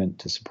deployment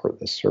to support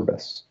this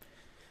service?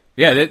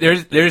 Yeah,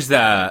 there's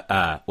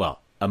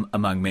well,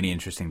 among many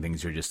interesting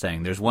things you're just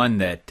saying, there's one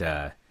that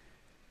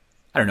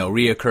I don't know,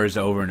 reoccurs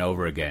over and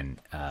over again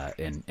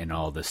in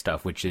all this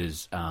stuff, which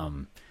is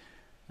well,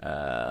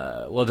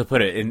 to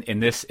put it in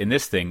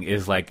this thing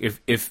is like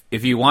if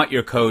you want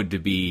your code to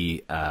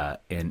be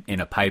in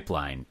a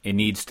pipeline, it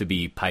needs to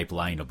be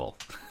pipelinable.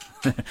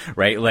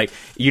 Right? Like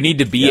you need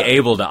to be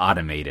able to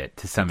automate it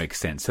to some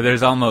extent. So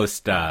there's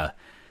almost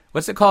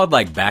what's it called?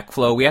 Like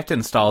backflow. We have to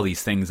install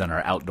these things on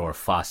our outdoor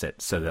faucet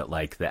so that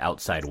like the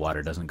outside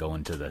water doesn't go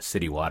into the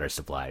city water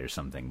supply or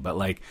something. But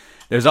like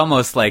there's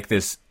almost like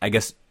this, I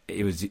guess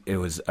it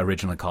was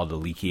originally called a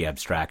leaky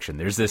abstraction.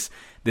 There's this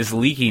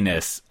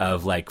leakiness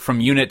of like from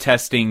unit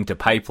testing to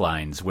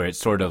pipelines where it's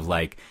sort of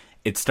like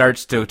it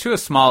starts to a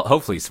small,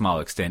 hopefully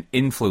small extent,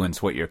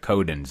 influence what your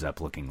code ends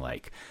up looking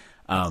like.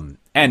 And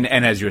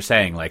as you're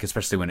saying, like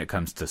especially when it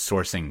comes to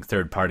sourcing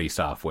third-party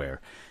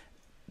software,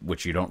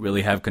 which you don't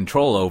really have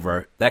control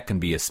over, that can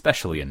be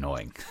especially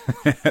annoying.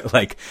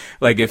 like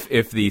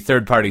if the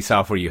third-party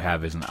software you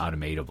have isn't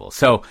automatable.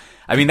 So,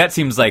 I mean, that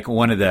seems like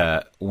one of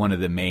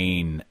the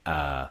main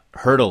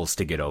hurdles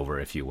to get over,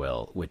 if you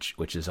will,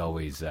 which is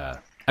always.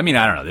 I mean,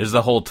 I don't know. There's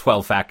the whole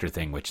 12-factor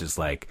thing, which is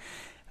like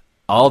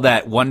all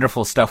that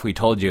wonderful stuff we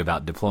told you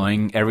about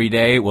deploying every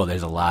day. Well,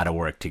 there's a lot of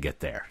work to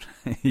get there.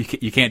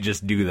 You can't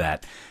just do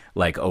that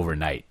like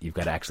overnight. You've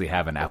got to actually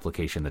have an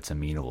application that's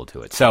amenable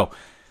to it. So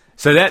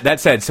that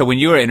said, so when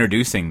you were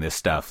introducing this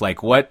stuff,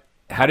 like what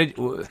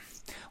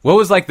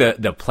was like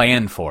the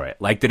plan for it?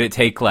 Like, did it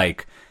take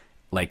like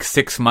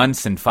 6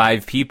 months and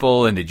 5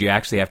 people? And did you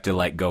actually have to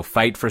like go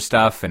fight for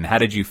stuff? And how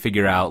did you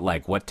figure out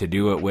like what to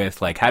do it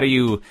with? Like, how do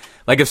you,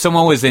 like if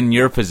someone was in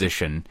your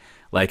position,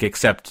 like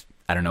except,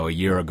 I don't know, a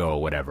year ago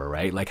or whatever,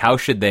 right? Like how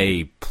should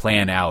they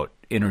plan out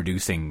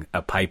introducing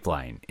a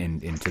pipeline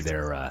into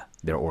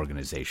their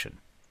organization?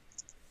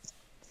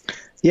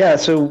 Yeah,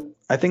 so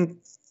I think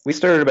we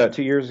started about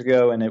 2 years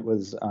ago, and it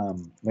was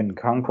when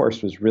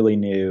Concourse was really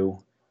new,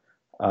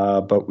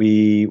 but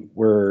we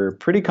were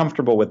pretty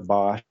comfortable with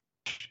Bosch.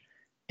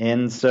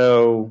 And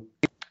so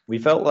we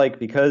felt like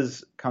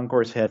because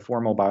Concourse had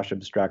formal Bosch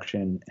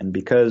abstraction, and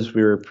because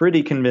we were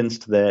pretty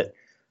convinced that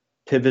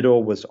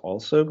Pivotal was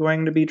also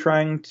going to be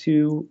trying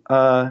to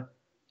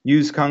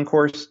use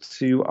Concourse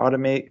to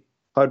automate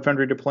Cloud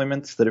Foundry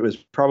deployments, that it was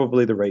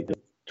probably the right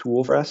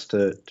tool for us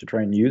to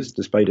try and use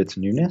despite its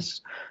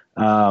newness.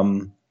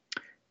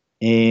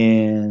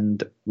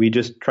 And we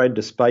just tried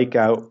to spike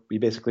out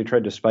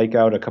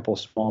a couple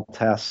small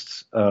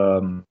tests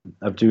of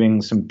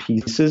doing some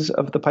pieces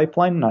of the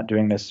pipeline, not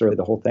doing necessarily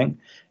the whole thing,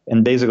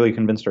 and basically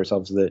convinced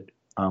ourselves that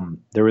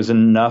there was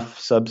enough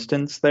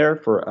substance there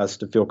for us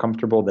to feel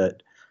comfortable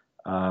that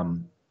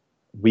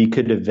we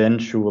could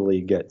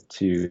eventually get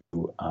to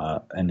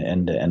an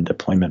end-to-end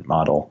deployment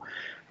model.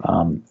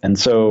 And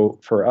so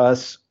for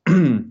us,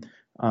 a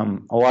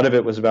lot of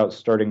it was about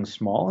starting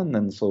small and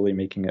then slowly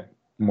making it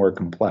more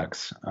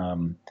complex.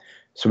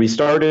 So we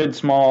started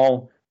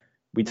small,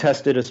 we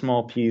tested a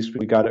small piece,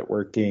 we got it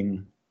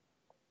working,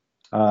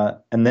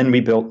 and then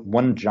we built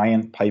one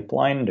giant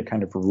pipeline to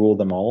kind of rule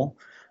them all,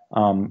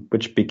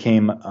 which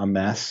became a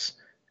mess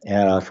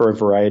for a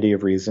variety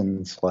of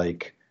reasons.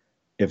 Like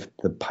if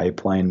the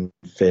pipeline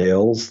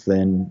fails,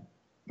 then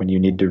when you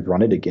need to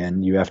run it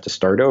again, you have to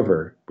start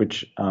over,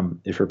 which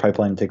if your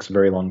pipeline takes a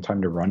very long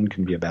time to run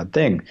can be a bad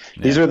thing.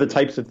 Yeah. These are the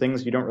types of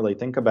things you don't really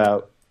think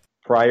about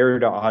prior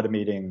to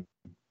automating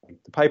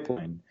the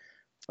pipeline.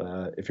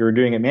 If you were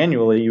doing it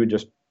manually, you would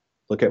just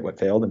look at what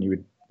failed and you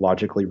would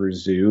logically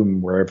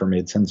resume wherever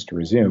made sense to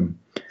resume.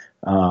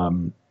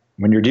 When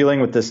you're dealing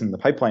with this in the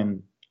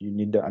pipeline, you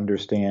need to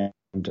understand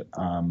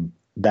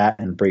that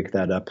and break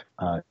that up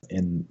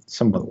in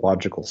somewhat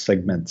logical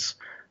segments.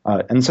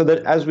 And so that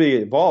as we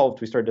evolved,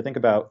 we started to think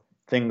about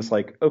things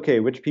like, okay,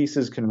 which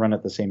pieces can run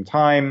at the same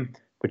time?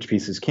 Which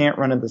pieces can't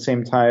run at the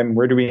same time?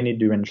 Where do we need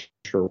to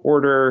ensure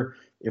order?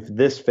 If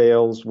this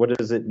fails, what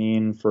does it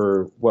mean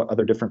for what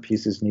other different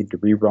pieces need to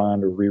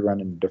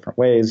rerun in different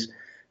ways?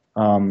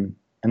 And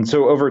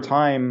so over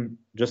time,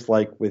 just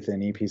like with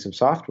any piece of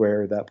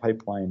software, that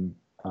pipeline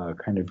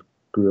kind of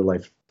grew a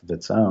life of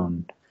its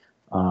own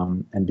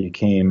and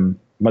became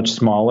much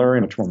smaller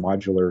and much more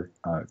modular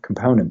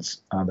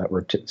components that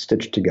were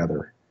stitched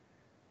together.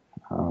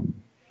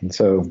 And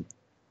so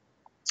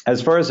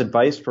as far as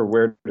advice for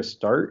where to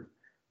start,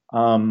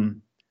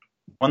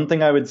 one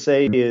thing I would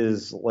say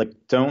is like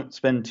don't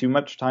spend too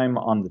much time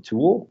on the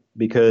tool,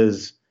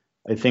 because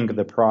I think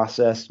the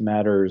process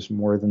matters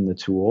more than the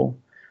tool.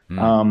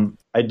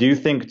 I do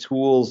think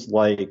tools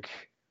like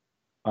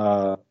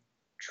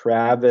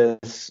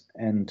Travis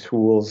and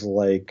tools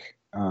like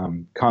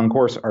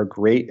Concourse are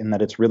great in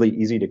that it's really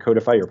easy to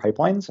codify your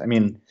pipelines. I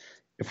mean,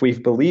 if we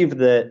believe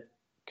that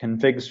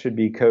configs should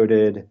be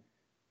coded,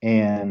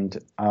 and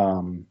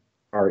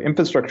our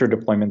infrastructure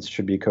deployments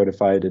should be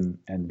codified and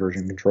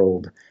version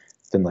controlled,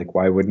 then like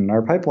why wouldn't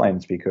our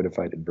pipelines be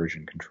codified and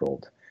version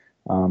controlled?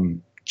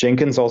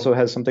 Jenkins also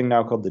has something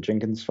now called the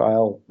Jenkins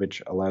file,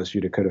 which allows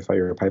you to codify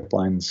your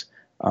pipelines,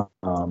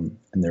 and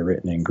they're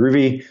written in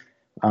Groovy.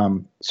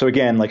 So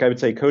again, like I would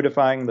say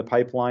codifying the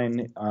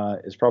pipeline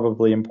is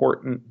probably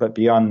important, but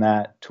beyond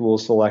that, tool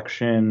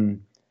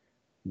selection,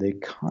 they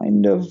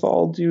kind of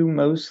all do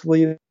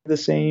mostly the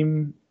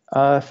same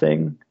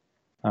thing.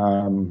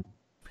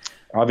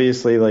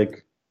 Obviously,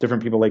 like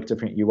different people like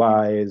different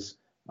UIs.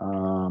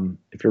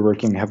 If you're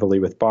working heavily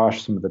with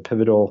Bosch, some of the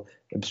Pivotal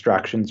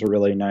abstractions are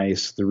really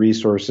nice. The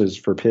resources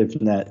for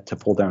PivNet to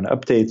pull down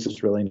updates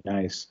is really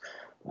nice.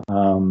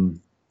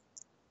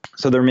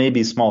 So there may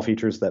be small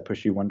features that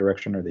push you one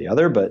direction or the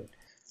other, but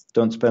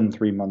don't spend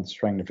 3 months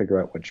trying to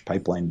figure out which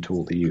pipeline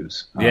tool to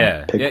use.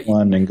 Pick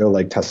one and go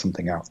like test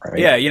something out, right?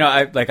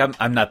 Yeah,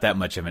 I'm not that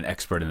much of an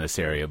expert in this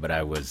area, but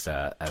I was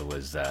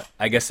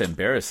I guess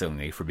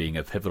embarrassingly for being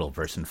a Pivotal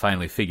person,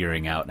 finally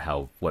figuring out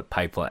what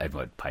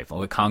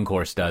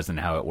Concourse does and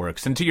how it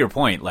works. And to your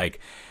point, like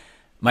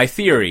my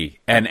theory,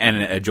 and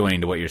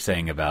adjoining to what you're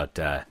saying about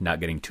not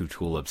getting too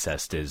tool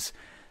obsessed, is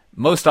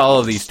most all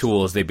of these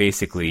tools, they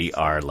basically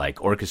are like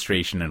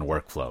orchestration and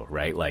workflow,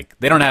 right? Like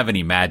they don't have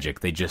any magic.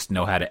 They just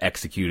know how to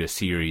execute a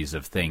series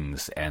of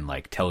things and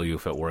like tell you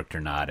if it worked or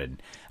not.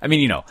 And I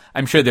mean,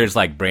 I'm sure there's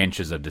like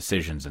branches of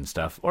decisions and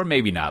stuff, or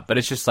maybe not, but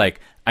it's just like,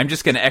 I'm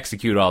just going to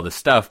execute all the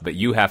stuff, but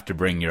you have to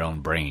bring your own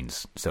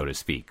brains, so to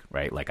speak,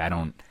 right? Like I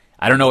don't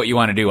know what you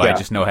want to do. Yeah. I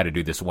just know how to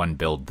do this one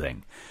build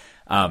thing.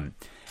 And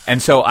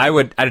so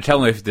I'd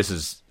tell them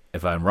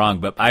if I'm wrong,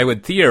 but I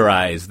would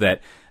theorize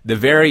that the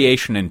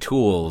variation in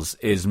tools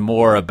is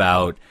more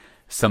about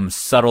some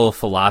subtle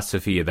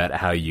philosophy about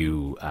how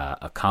you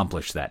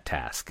accomplish that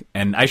task.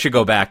 And I should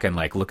go back and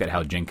like look at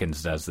how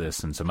Jenkins does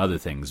this and some other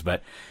things.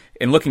 But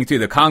in looking through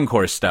the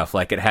Concourse stuff,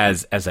 like it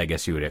has, as I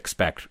guess you would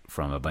expect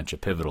from a bunch of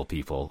Pivotal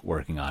people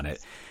working on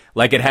it,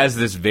 like it has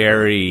this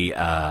very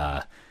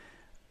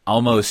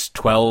almost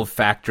 12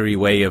 factory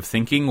way of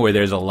thinking where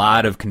there's a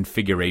lot of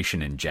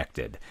configuration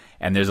injected.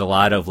 And there's a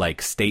lot of like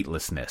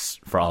statelessness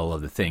for all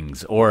of the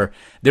things, or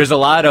there's a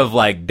lot of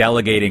like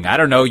delegating. I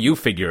don't know, you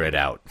figure it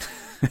out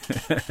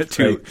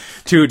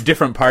to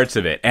different parts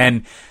of it.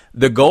 And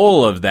the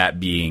goal of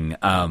that being,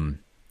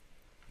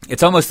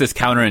 it's almost this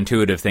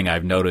counterintuitive thing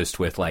I've noticed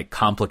with like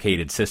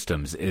complicated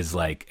systems is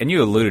like, and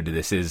you alluded to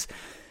this, is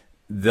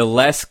the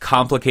less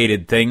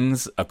complicated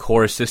things a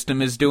core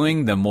system is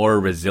doing, the more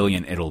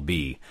resilient it'll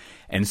be.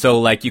 And so,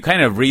 like, you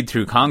kind of read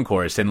through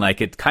Concourse, and,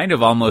 like, it kind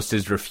of almost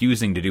is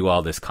refusing to do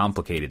all this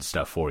complicated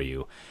stuff for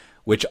you,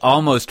 which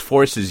almost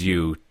forces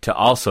you to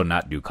also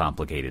not do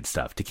complicated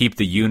stuff, to keep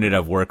the unit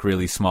of work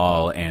really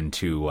small and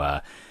to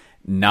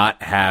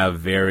not have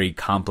very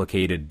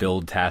complicated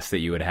build tasks that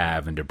you would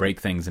have, and to break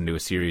things into a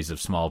series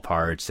of small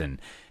parts and,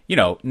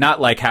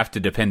 not, like, have to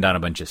depend on a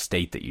bunch of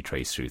state that you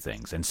trace through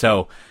things. And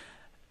so,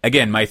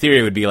 again, my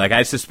theory would be, like,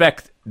 I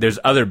suspect there's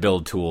other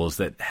build tools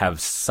that have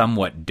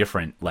somewhat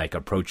different, like,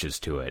 approaches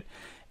to it.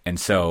 And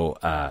so,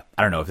 I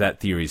don't know if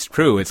that theory is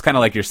true. It's kind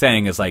of like you're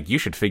saying is, like, you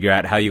should figure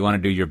out how you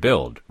want to do your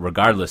build,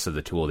 regardless of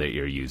the tool that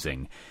you're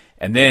using.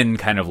 And then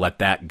kind of let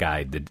that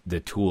guide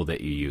the tool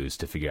that you use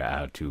to figure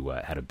out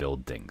how to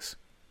build things.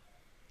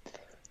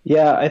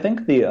 Yeah, I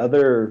think the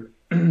other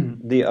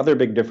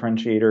big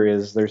differentiator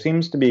is there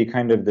seems to be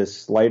kind of this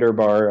slider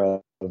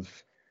bar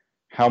of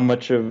how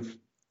much of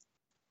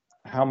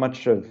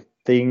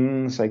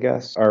things, I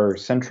guess, are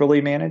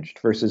centrally managed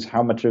versus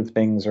how much of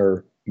things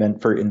are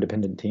meant for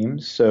independent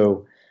teams.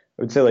 So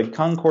I would say like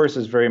Concourse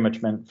is very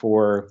much meant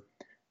for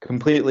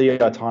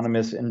completely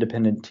autonomous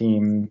independent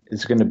team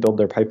is going to build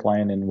their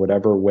pipeline in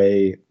whatever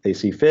way they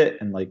see fit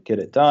and like get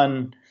it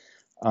done.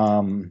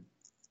 And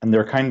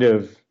they're kind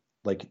of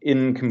like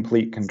in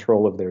complete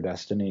control of their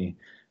destiny.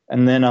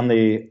 And then on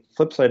the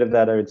flip side of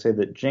that, I would say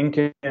that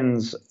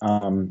Jenkins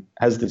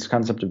has this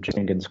concept of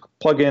Jenkins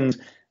plugins.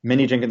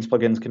 Many Jenkins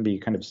plugins can be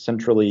kind of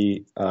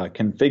centrally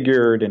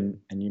configured, and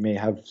you may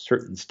have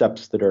certain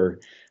steps that are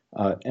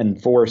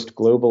enforced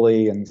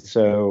globally. And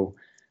so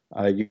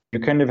you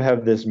kind of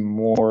have this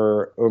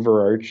more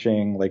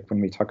overarching, like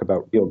when we talk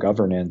about real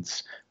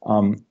governance,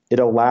 it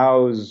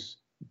allows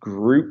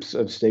groups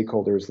of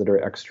stakeholders that are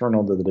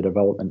external to the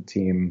development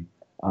team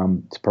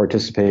to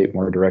participate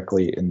more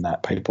directly in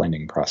that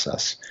pipelining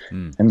process.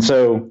 And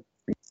so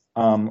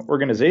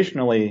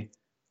organizationally,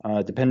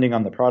 depending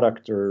on the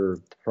product or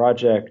the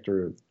project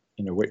or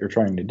what you're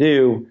trying to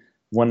do,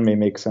 one may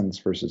make sense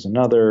versus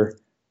another.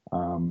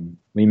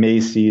 We may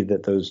see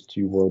that those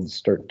two worlds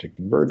start to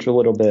converge a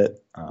little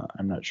bit.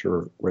 I'm not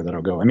sure where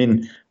that'll go. I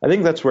mean, I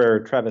think that's where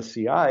Travis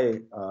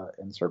CI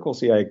and Circle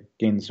CI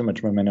gained so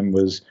much momentum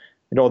was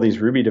all these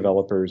Ruby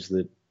developers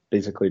that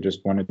basically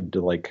just wanted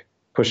to like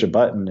push a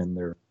button and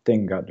their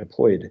thing got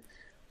deployed.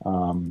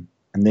 And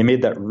they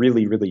made that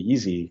really, really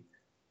easy.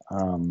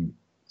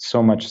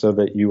 So much so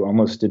that you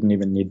almost didn't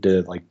even need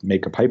to like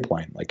make a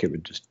pipeline. Like it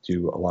would just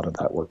do a lot of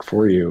that work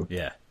for you.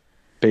 Yeah.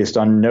 based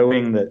on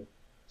knowing that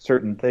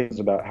certain things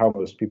about how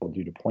most people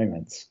do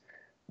deployments,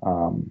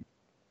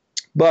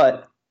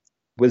 but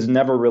was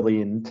never really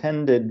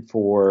intended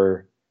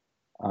for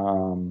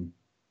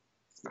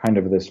kind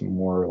of this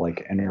more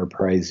like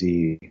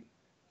enterprisey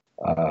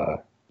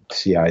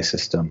CI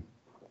system.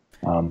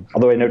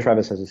 Although I know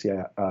Travis has a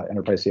CI,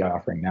 enterprise CI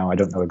offering now, I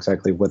don't know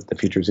exactly what the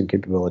features and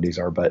capabilities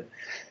are, but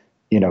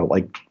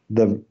like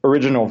the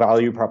original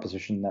value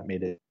proposition that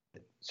made it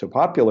so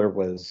popular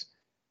was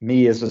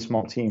me as a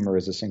small team or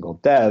as a single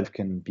dev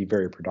can be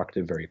very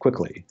productive very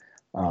quickly.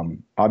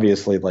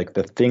 Obviously, like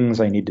the things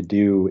I need to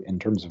do in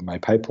terms of my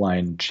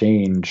pipeline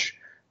change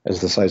as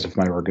the size of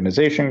my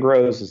organization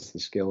grows, as the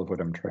scale of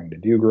what I'm trying to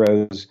do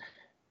grows.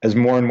 As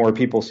more and more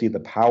people see the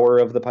power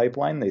of the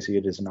pipeline, they see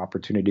it as an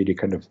opportunity to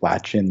kind of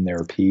latch in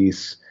their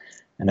piece.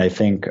 And I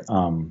think,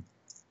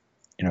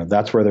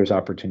 that's where there's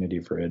opportunity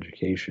for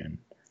education.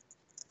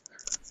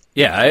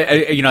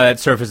 Yeah, that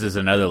surfaces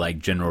another like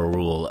general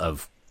rule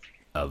of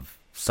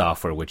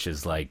software, which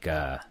is like,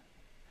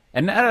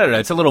 and I don't know,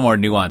 it's a little more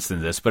nuanced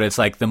than this, but it's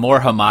like the more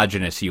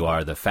homogeneous you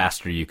are, the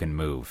faster you can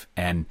move.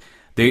 And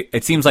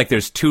it seems like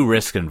there's two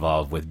risks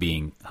involved with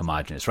being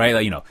homogeneous, right?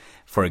 Like,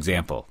 for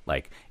example,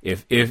 like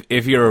if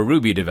you're a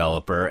Ruby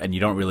developer and you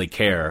don't really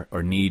care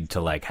or need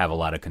to like have a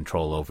lot of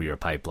control over your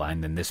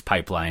pipeline, then this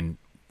pipeline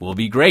will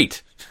be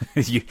great.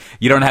 you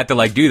don't have to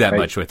like do that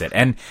much with it.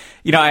 And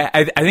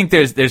I think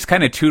there's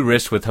kind of two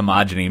risks with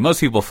homogeneity. Most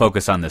people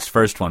focus on this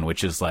first one,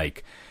 which is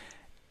like,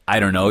 I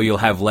don't know, you'll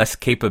have less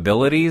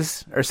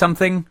capabilities or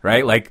something,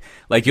 right? Like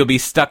you'll be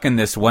stuck in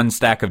this one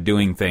stack of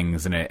doing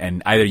things,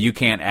 and either you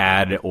can't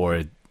add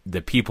or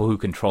the people who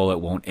control it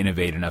won't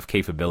innovate enough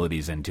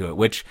capabilities into it,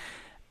 which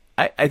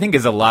I think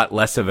is a lot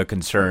less of a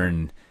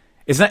concern.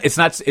 It's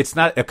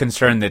not a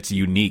concern that's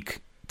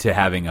unique to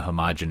having a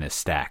homogeneous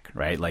stack,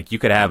 right? Like you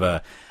could have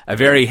a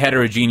very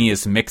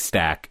heterogeneous mixed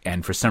stack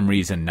and for some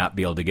reason not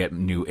be able to get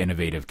new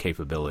innovative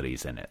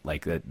capabilities in it.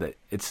 Like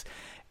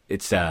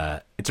it's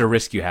a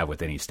risk you have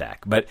with any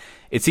stack. But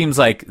it seems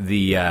like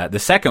the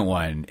second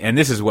one, and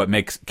this is what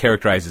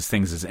characterizes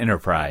things as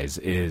enterprise,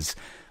 is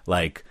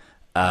like,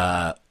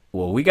 well,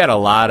 we got a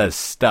lot of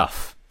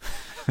stuff,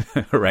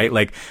 right?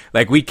 Like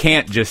we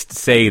can't just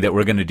say that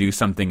we're going to do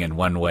something in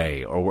one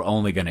way or we're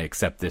only going to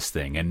accept this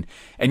thing. And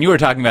you were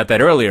talking about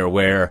that earlier,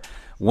 where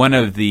one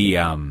of the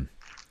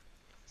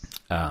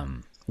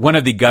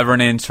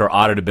governance or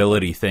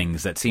auditability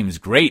things that seems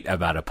great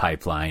about a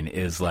pipeline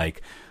is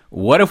like,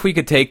 what if we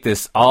could take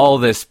all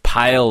this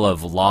pile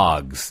of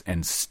logs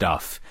and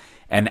stuff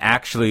and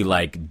actually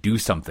like do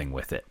something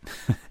with it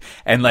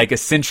and like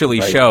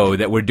essentially show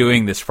that we're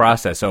doing this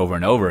process over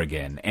and over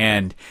again?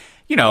 And,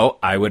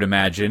 I would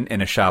imagine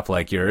in a shop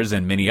like yours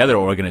and many other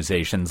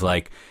organizations,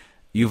 like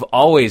you've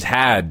always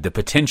had the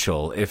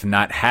potential, if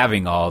not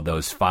having all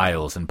those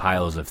files and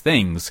piles of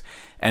things,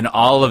 and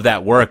all of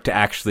that work to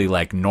actually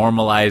like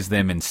normalize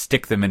them and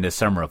stick them into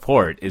some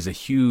report is a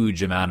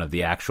huge amount of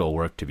the actual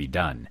work to be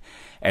done.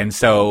 And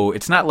so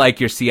it's not like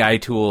your CI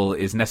tool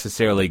is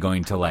necessarily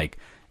going to like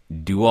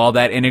do all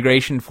that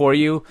integration for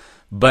you,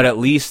 but at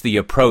least the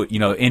approach,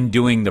 in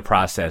doing the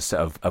process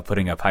of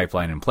putting a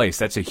pipeline in place,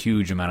 that's a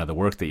huge amount of the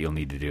work that you'll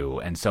need to do.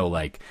 And so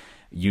like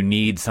you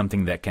need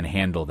something that can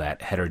handle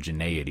that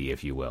heterogeneity,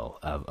 if you will,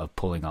 of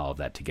pulling all of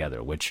that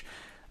together, which,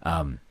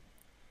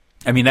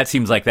 that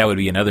seems like that would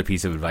be another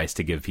piece of advice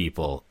to give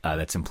people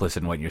that's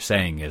implicit in what you're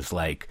saying is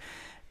like,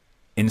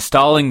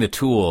 installing the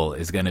tool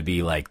is going to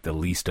be like the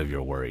least of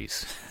your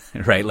worries,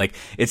 right? Like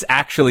it's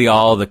actually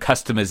all the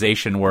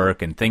customization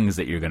work and things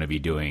that you're going to be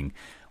doing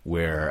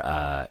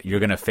where you're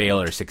going to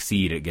fail or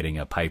succeed at getting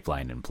a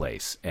pipeline in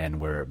place, and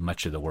where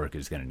much of the work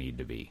is going to need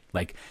to be.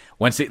 Like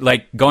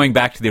going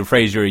back to the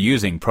phrase you were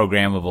using,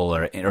 programmable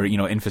or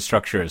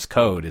infrastructure as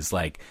code, is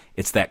like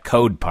it's that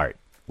code part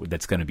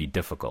that's going to be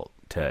difficult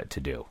to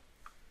do.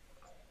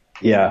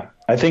 Yeah,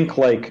 I think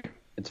like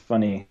it's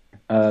funny.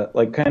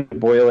 Like kind of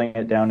boiling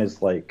it down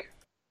is like,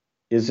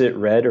 is it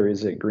red or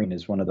is it green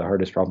is one of the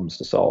hardest problems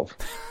to solve.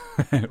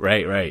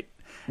 Right.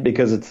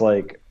 Because it's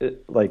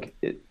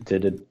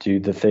did it do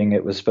the thing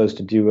it was supposed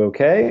to do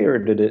okay, or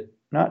did it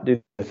not do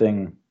the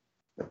thing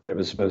it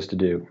was supposed to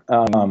do?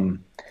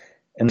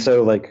 And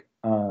so like,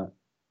 in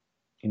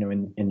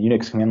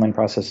Unix command line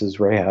processes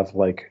where I have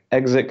like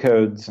exit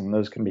codes, and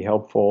those can be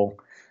helpful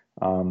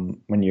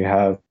when you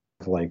have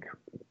like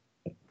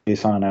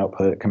JSON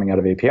output coming out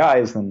of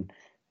APIs, then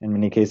in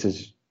many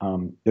cases,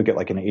 you'll get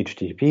like an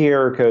HTTP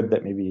error code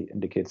that maybe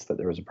indicates that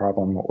there was a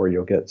problem, or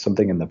you'll get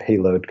something in the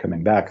payload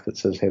coming back that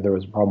says, hey, there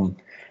was a problem.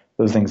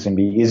 Those things can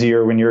be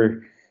easier when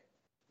you're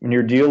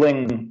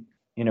dealing,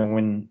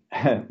 when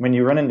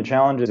you run into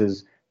challenges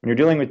is when you're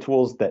dealing with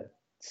tools that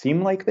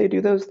seem like they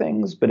do those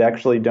things, but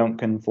actually don't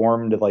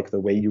conform to like the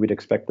way you would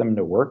expect them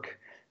to work.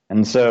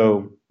 And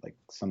so like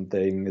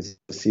something is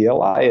a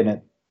CLI and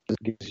it just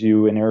gives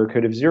you an error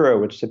code of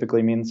 0, which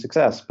typically means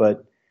success,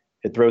 but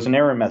it throws an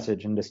error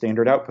message into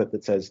standard output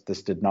that says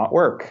this did not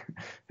work.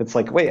 It's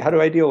like, wait, how do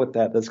I deal with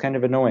that? That's kind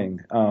of annoying.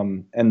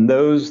 And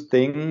those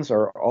things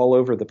are all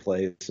over the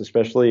place,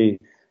 especially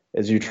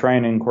as you try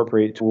and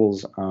incorporate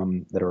tools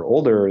that are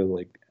older,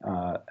 like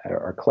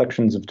our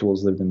collections of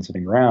tools that have been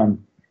sitting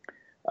around,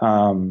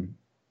 and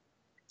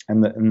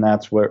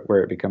that's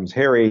where it becomes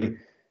hairy.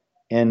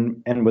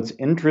 And what's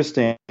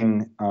interesting,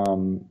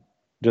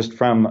 just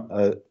from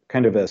a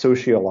kind of a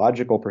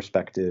sociological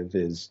perspective,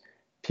 is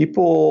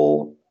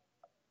people's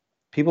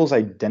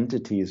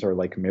identities are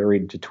like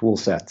married to tool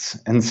sets.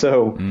 And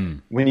so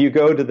when you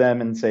go to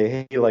them and say,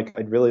 hey, like,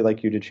 I'd really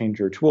like you to change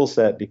your tool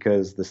set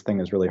because this thing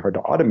is really hard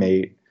to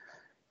automate,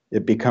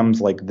 it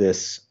becomes like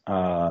this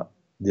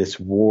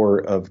war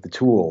of the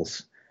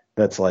tools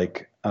that's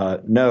like,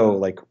 no,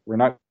 like, we're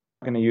not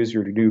going to use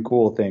your new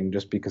cool thing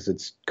just because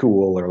it's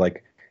cool, or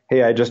like,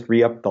 hey, I just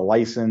re-upped the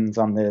license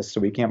on this, so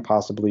we can't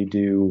possibly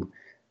do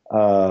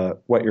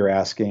what you're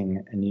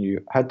asking. And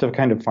you had to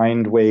kind of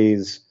find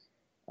ways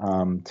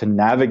to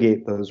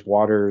navigate those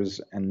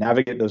waters and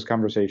navigate those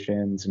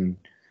conversations and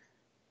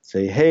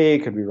say, hey,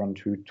 could we run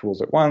two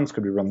tools at once?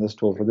 Could we run this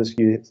tool for this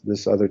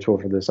this other tool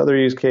for this other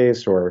use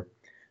case, or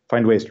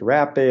find ways to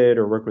wrap it,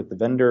 or work with the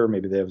vendor?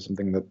 Maybe they have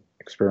something that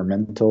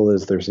experimental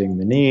as they're seeing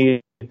the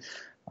need.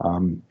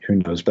 Who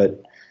knows?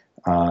 But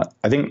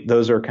I think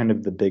those are kind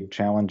of the big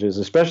challenges,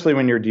 especially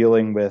when you're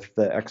dealing with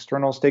the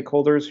external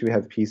stakeholders who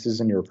have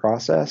pieces in your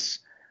process.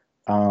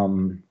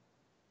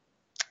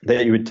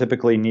 That you would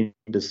typically need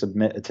to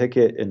submit a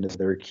ticket into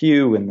their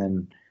queue, and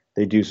then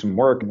they do some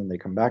work, and then they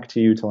come back to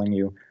you telling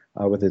you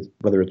whether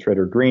it's red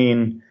or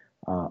green.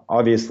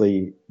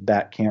 Obviously,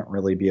 that can't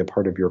really be a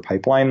part of your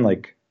pipeline.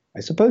 Like,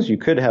 I suppose you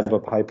could have a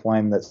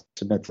pipeline that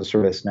submits a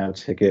ServiceNow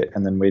ticket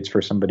and then waits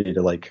for somebody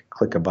to like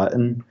click a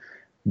button.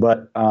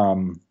 But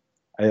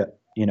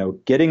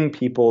getting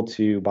people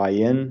to buy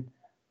in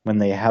when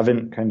they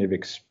haven't kind of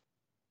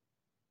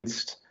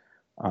experienced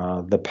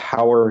the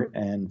power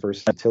and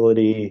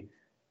versatility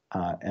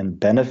and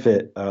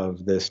benefit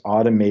of this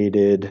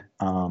automated,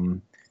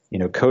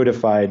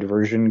 codified,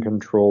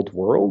 version-controlled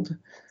world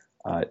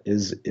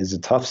is a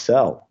tough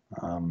sell.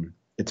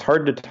 It's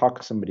hard to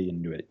talk somebody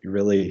into it. You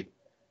really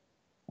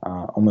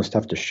almost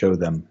have to show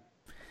them,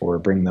 or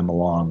bring them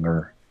along,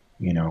 or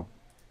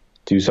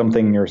do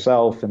something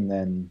yourself and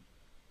then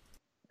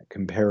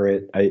compare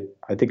it. I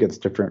think it's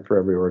different for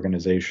every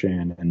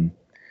organization and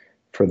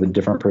for the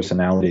different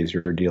personalities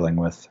you're dealing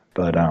with,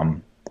 but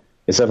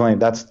it's definitely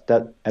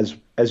that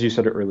as you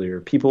said earlier,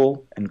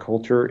 people and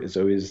culture is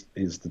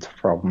the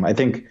problem. I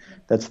think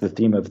that's the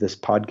theme of this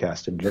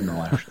podcast in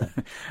general, actually.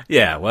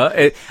 Yeah, well,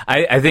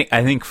 I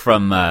think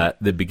from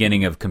the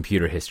beginning of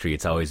computer history,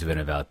 it's always been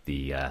about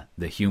the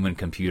human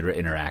computer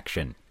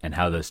interaction and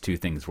how those two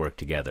things work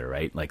together,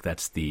 right? Like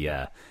that's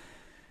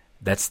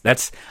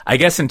I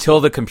guess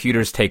until the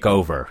computers take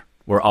over,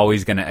 we're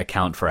always going to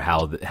account for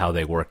how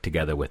they work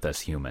together with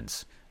us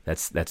humans.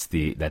 That's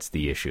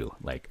the issue.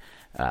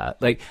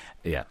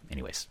 Yeah.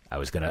 Anyways,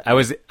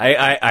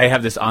 I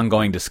have this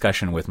ongoing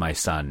discussion with my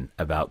son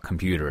about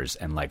computers,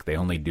 and like they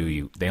only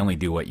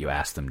do what you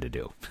ask them to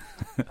do,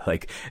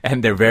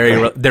 and they're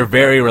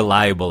very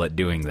reliable at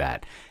doing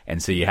that,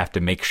 and so you have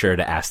to make sure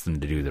to ask them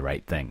to do the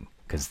right thing.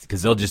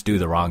 Because they'll just do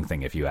the wrong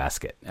thing if you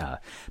ask it.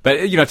 But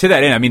to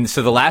that end, I mean,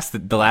 so the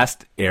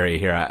last area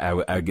here,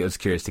 I was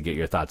curious to get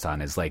your thoughts on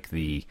is like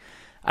I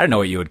don't know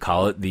what you would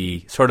call it,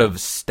 the sort of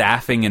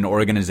staffing and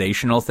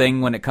organizational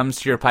thing when it comes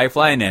to your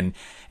pipeline,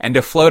 and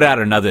to float out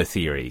another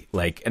theory,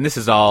 and this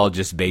is all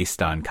just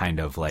based on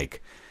kind of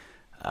like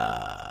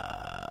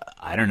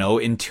I don't know,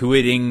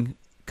 intuiting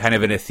kind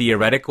of in a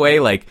theoretic way.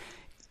 Like,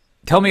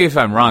 tell me if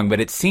I'm wrong, but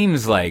it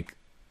seems like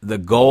the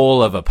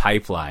goal of a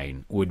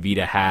pipeline would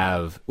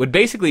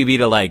basically be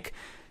to like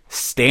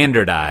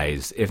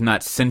standardize, if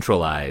not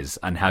centralize,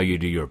 on how you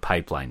do your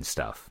pipeline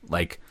stuff.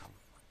 Like,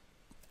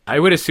 I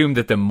would assume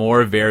that the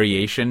more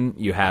variation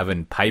you have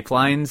in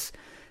pipelines,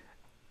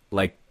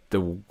 like the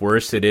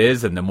worse it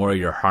is and the more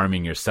you're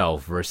harming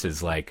yourself,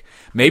 versus like,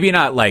 maybe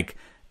not like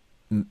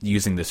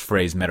using this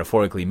phrase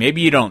metaphorically,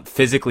 maybe you don't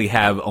physically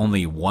have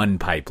only one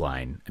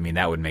pipeline. I mean,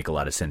 that would make a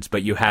lot of sense,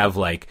 but you have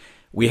like,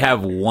 we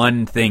have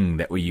one thing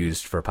that we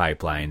used for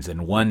pipelines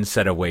and one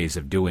set of ways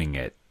of doing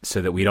it, so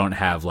that we don't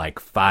have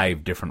like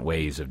 5 different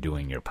ways of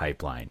doing your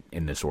pipeline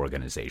in this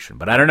organization.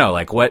 But I don't know,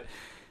 like what's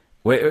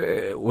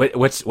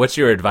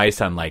your advice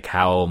on like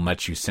how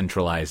much you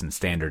centralize and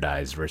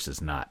standardize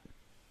versus not?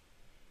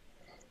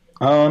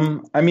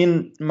 I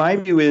mean, my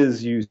view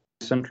is you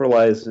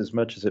centralize as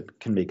much as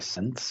it can make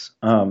sense.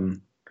 I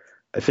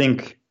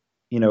think,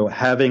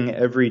 having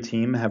every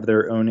team have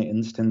their own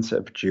instance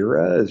of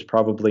Jira is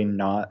probably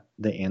not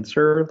the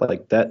answer.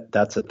 Like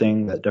that's a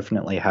thing that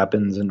definitely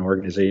happens in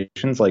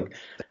organizations. Like,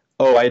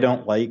 oh, I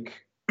don't like,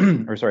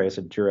 or sorry, I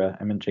said Jira,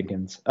 I meant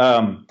Jenkins.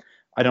 I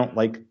don't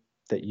like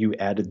that you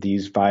added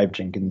these 5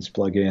 Jenkins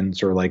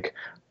plugins, or like,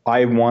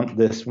 I want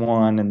this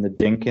one and the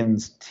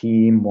Jenkins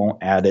team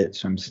won't add it,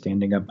 so I'm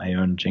standing up my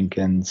own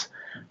Jenkins.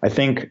 I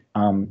think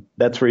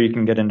that's where you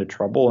can get into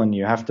trouble, and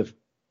you have to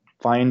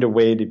find a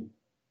way to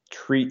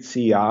treat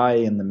CI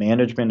and the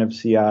management of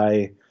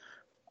CI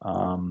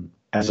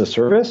as a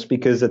service,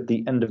 because at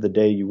the end of the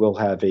day, you will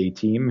have a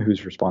team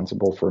who's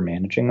responsible for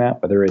managing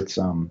that, whether it's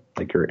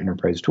like your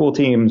enterprise tool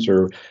teams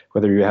or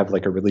whether you have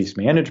like a release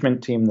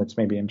management team that's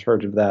maybe in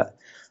charge of that.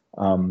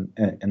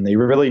 And they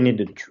really need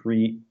to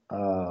treat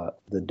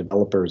the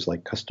developers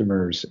like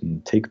customers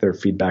and take their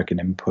feedback and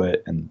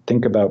input and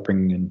think about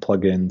bringing in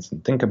plugins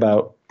and think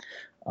about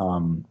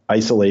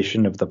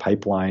isolation of the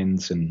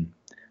pipelines. And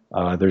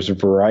there's a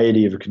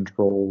variety of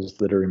controls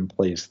that are in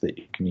place that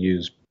you can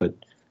use, but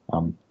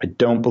I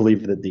don't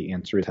believe that the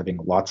answer is having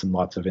lots and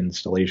lots of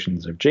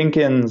installations of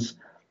Jenkins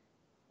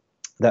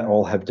that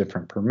all have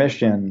different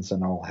permissions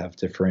and all have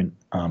different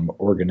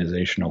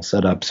organizational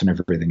setups and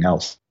everything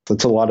else. So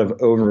it's a lot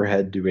of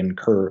overhead to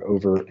incur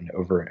over and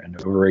over and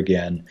over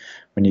again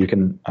when you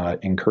can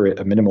incur it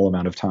a minimal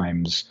amount of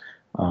times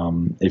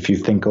if you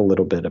think a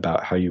little bit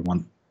about how you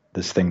want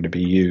this thing to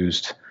be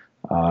used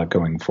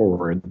going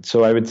forward.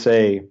 So I would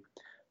say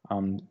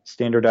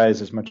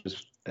standardize as much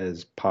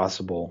as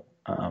possible.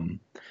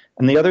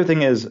 And the other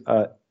thing is,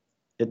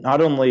 it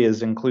not only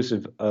is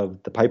inclusive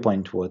of the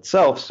pipeline tool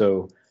itself.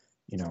 So,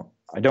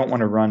 I don't want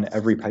to run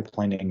every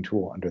pipelining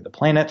tool under the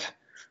planet.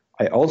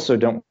 I also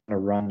don't want to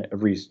run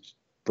every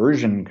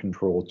version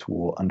control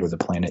tool under the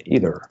planet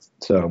either.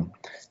 So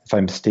if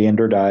I'm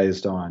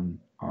standardized on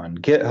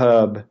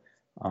GitHub,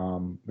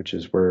 which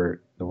is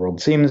where the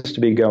world seems to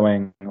be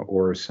going,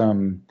 or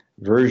some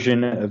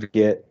version of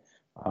Git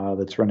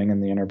that's running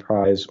in the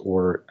enterprise,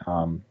 or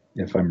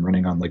if I'm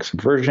running on like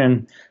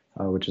Subversion,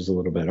 which is a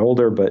little bit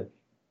older, but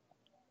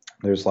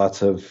there's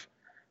lots of,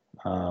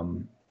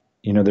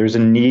 there's a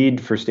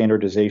need for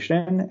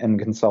standardization and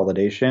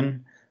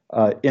consolidation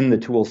in the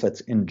tool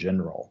sets in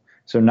general.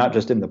 So not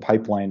just in the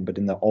pipeline, but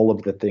in all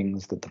of the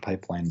things that the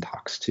pipeline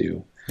talks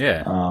to.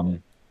 Yeah.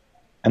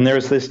 And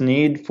there's this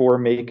need for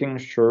making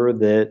sure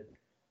that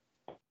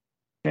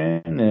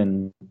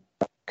and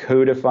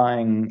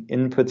codifying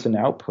inputs and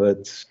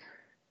outputs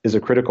is a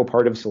critical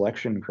part of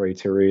selection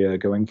criteria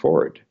going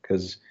forward.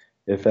 Because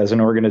if as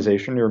an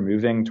organization you're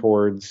moving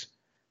towards,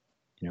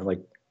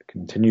 like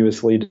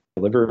continuously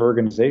delivered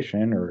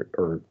organization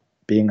or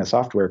being a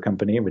software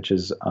company, which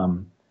is,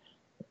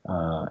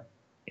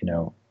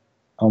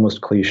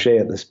 almost cliche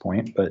at this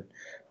point, but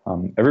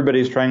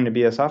everybody's trying to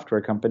be a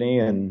software company,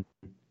 and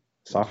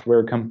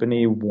software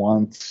company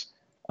wants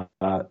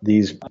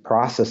these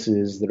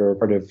processes that are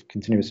part of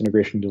continuous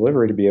integration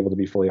delivery to be able to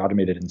be fully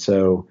automated. And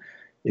so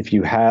if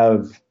you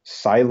have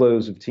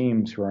silos of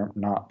teams who are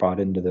not brought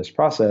into this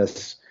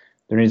process,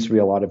 there needs to be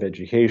a lot of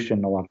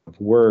education, a lot of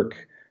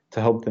work to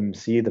help them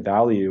see the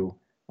value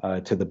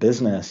to the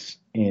business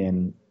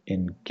in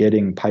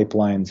getting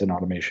pipelines and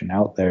automation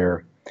out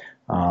there,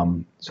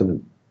 so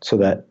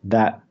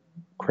that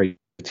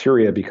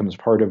criteria becomes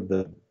part of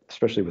the,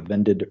 especially with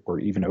vended or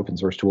even open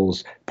source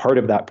tools, part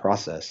of that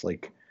process.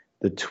 Like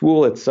the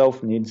tool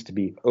itself needs to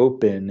be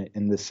open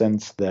in the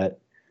sense that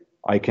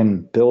I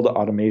can build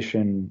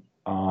automation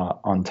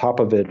on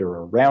top of it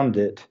or around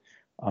it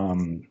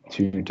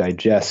to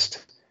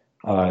digest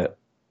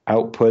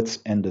outputs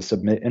and to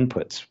submit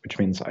inputs, which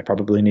means I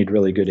probably need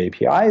really good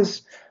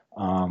APIs,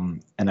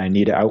 and I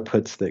need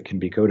outputs that can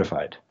be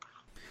codified.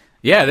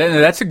 Yeah,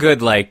 that's a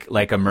good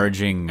like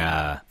emerging,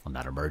 well,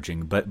 not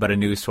emerging, but a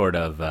new sort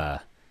of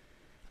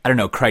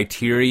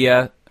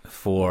criteria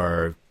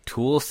for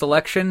tool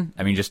selection.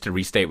 I mean, just to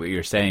restate what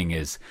you're saying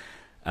is,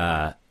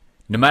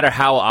 no matter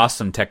how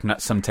awesome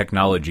some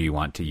technology you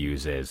want to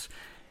use is,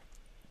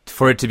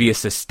 for it to be a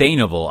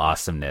sustainable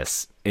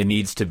awesomeness, it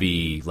needs to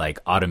be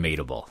like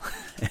automatable,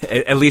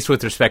 at least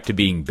with respect to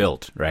being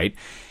built, right?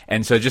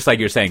 And so just like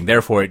you're saying,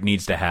 therefore it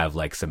needs to have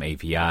like some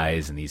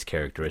APIs and these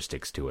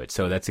characteristics to it.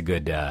 So that's a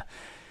good,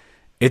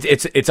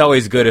 it's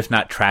always good, if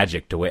not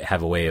tragic, to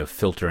have a way of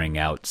filtering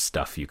out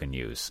stuff you can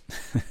use,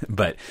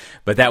 but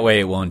that way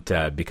it won't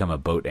become a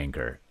boat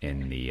anchor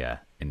in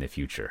the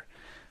future.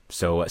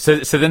 So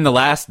then the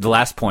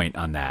last point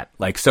on that,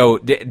 like, so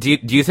do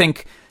you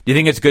think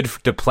it's good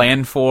to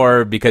plan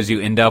for, because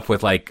you end up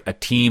with like a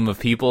team of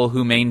people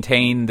who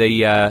maintain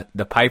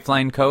the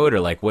pipeline code,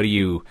 or like, what do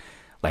you,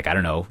 like, I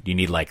don't know, do you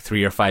need like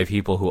 3 or 5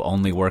 people who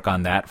only work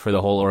on that for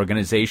the whole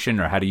organization,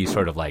 or how do you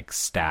sort of like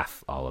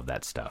staff all of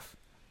that stuff?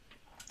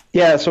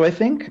 Yeah, so I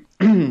think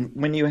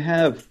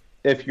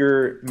if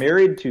you're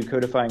married to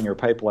codifying your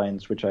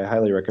pipelines, which I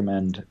highly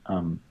recommend,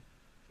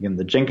 again,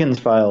 the Jenkins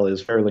file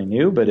is fairly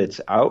new, but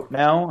it's out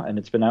now, and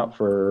it's been out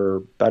for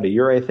about a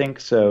year, I think.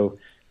 So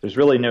there's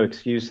really no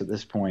excuse at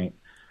this point.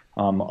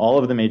 All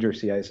of the major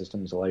CI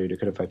systems allow you to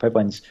codify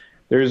pipelines.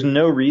 There's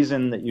no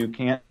reason that you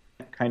can't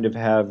kind of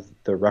have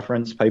the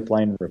reference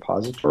pipeline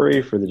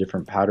repository for the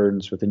different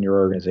patterns within your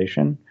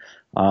organization.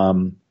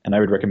 And I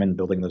would recommend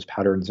building those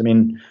patterns. I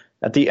mean,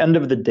 at the end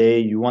of the day,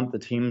 you want the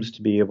teams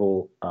to be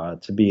able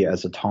to be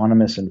as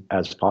autonomous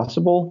as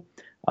possible,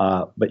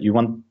 but you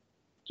want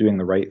doing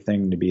the right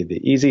thing to be the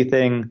easy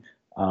thing.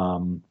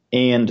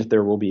 And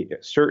there will be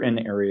certain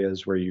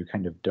areas where you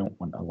kind of don't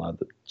want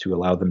to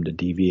allow them to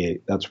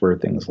deviate. That's where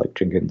things like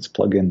Jenkins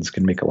plugins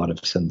can make a lot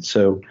of sense.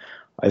 So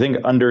I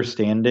think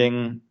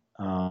understanding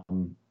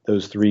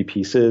those 3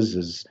 pieces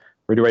is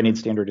where do I need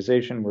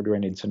standardization, where do I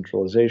need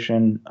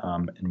centralization,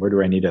 and where do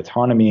I need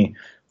autonomy,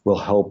 will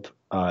help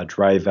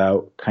drive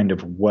out kind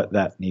of what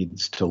that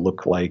needs to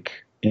look like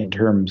in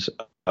terms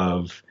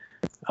of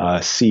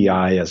CI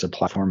as a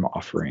platform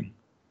offering.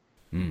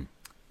 No,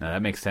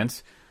 that makes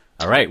sense.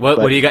 All right. Well,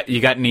 what do you got? You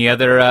got any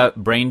other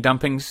brain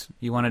dumpings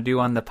you want to do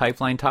on the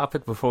pipeline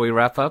topic before we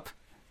wrap up?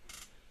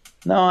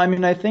 No, I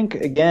mean, I think,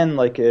 again,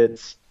 like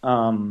it's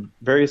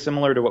very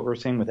similar to what we're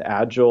seeing with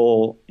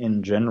Agile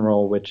in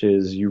general, which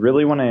is you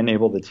really want to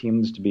enable the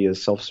teams to be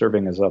as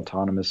self-serving, as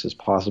autonomous as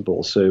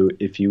possible. So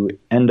if you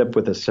end up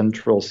with a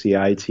central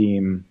CI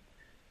team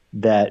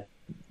that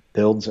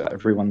builds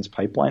everyone's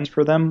pipelines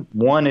for them,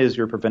 one is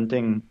you're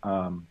preventing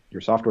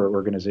your software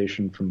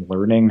organization from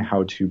learning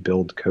how to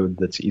build code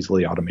that's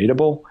easily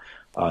automatable.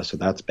 So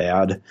that's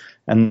bad.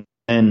 And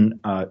then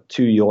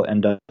two, you'll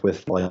end up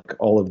with like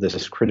all of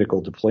this critical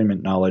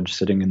deployment knowledge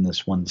sitting in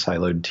this one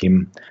siloed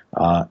team,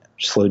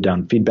 slowed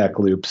down feedback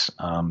loops,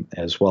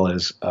 as well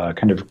as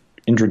kind of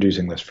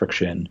introducing this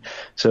friction.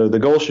 So the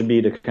goal should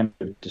be to kind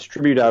of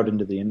distribute out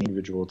into the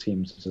individual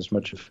teams as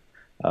much of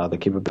the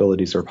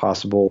capabilities are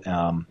possible,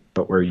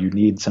 but where you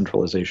need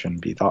centralization,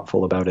 be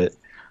thoughtful about it,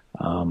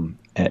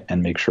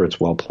 and make sure it's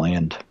well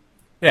planned.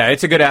 Yeah,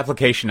 it's a good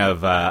application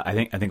of.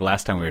 I think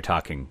last time we were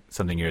talking,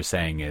 something you were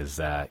saying is,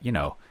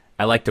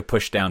 I like to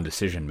push down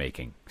decision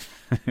making,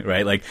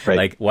 right? Like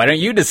why don't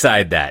you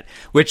decide that?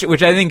 Which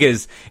I think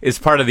is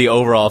part of the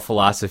overall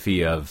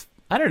philosophy of,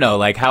 I don't know,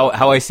 like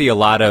how I see a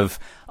lot of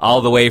all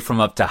the way from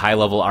up to high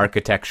level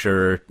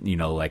architecture,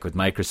 like with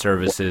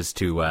microservices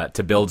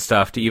to build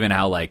stuff, to even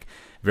how like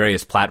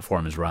various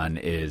platforms run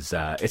is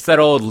it's that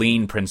old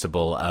lean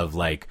principle of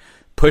like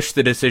push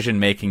the decision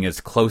making as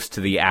close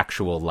to the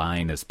actual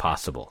line as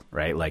possible,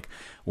 right? Like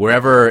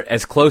wherever,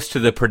 as close to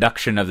the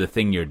production of the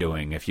thing you're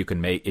doing, if you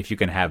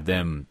can have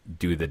them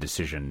do the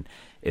decision,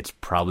 it's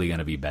probably going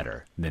to be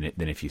better than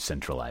if you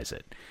centralize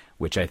it.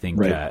 Which I think,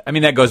 right.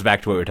 That goes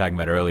back to what we were talking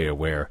about earlier,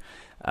 where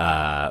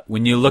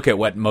when you look at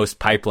what most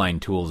pipeline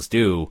tools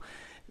do,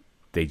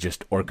 they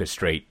just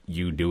orchestrate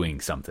you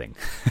doing something.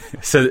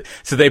 So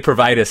they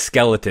provide a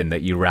skeleton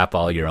that you wrap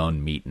all your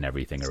own meat and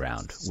everything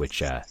around,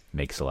 which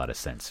makes a lot of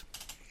sense.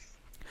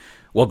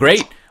 Well,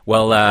 great.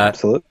 Well,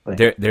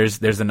 absolutely.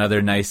 There's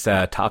another nice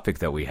topic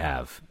that we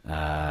have.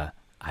 I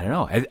don't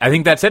know. I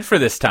think that's it for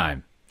this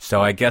time.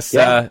 So I guess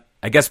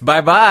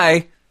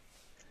bye-bye.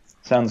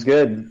 Sounds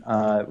good.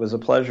 It was a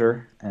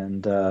pleasure,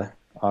 and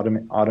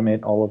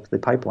automate all of the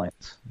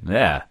pipelines.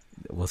 Yeah.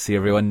 We'll see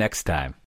everyone next time.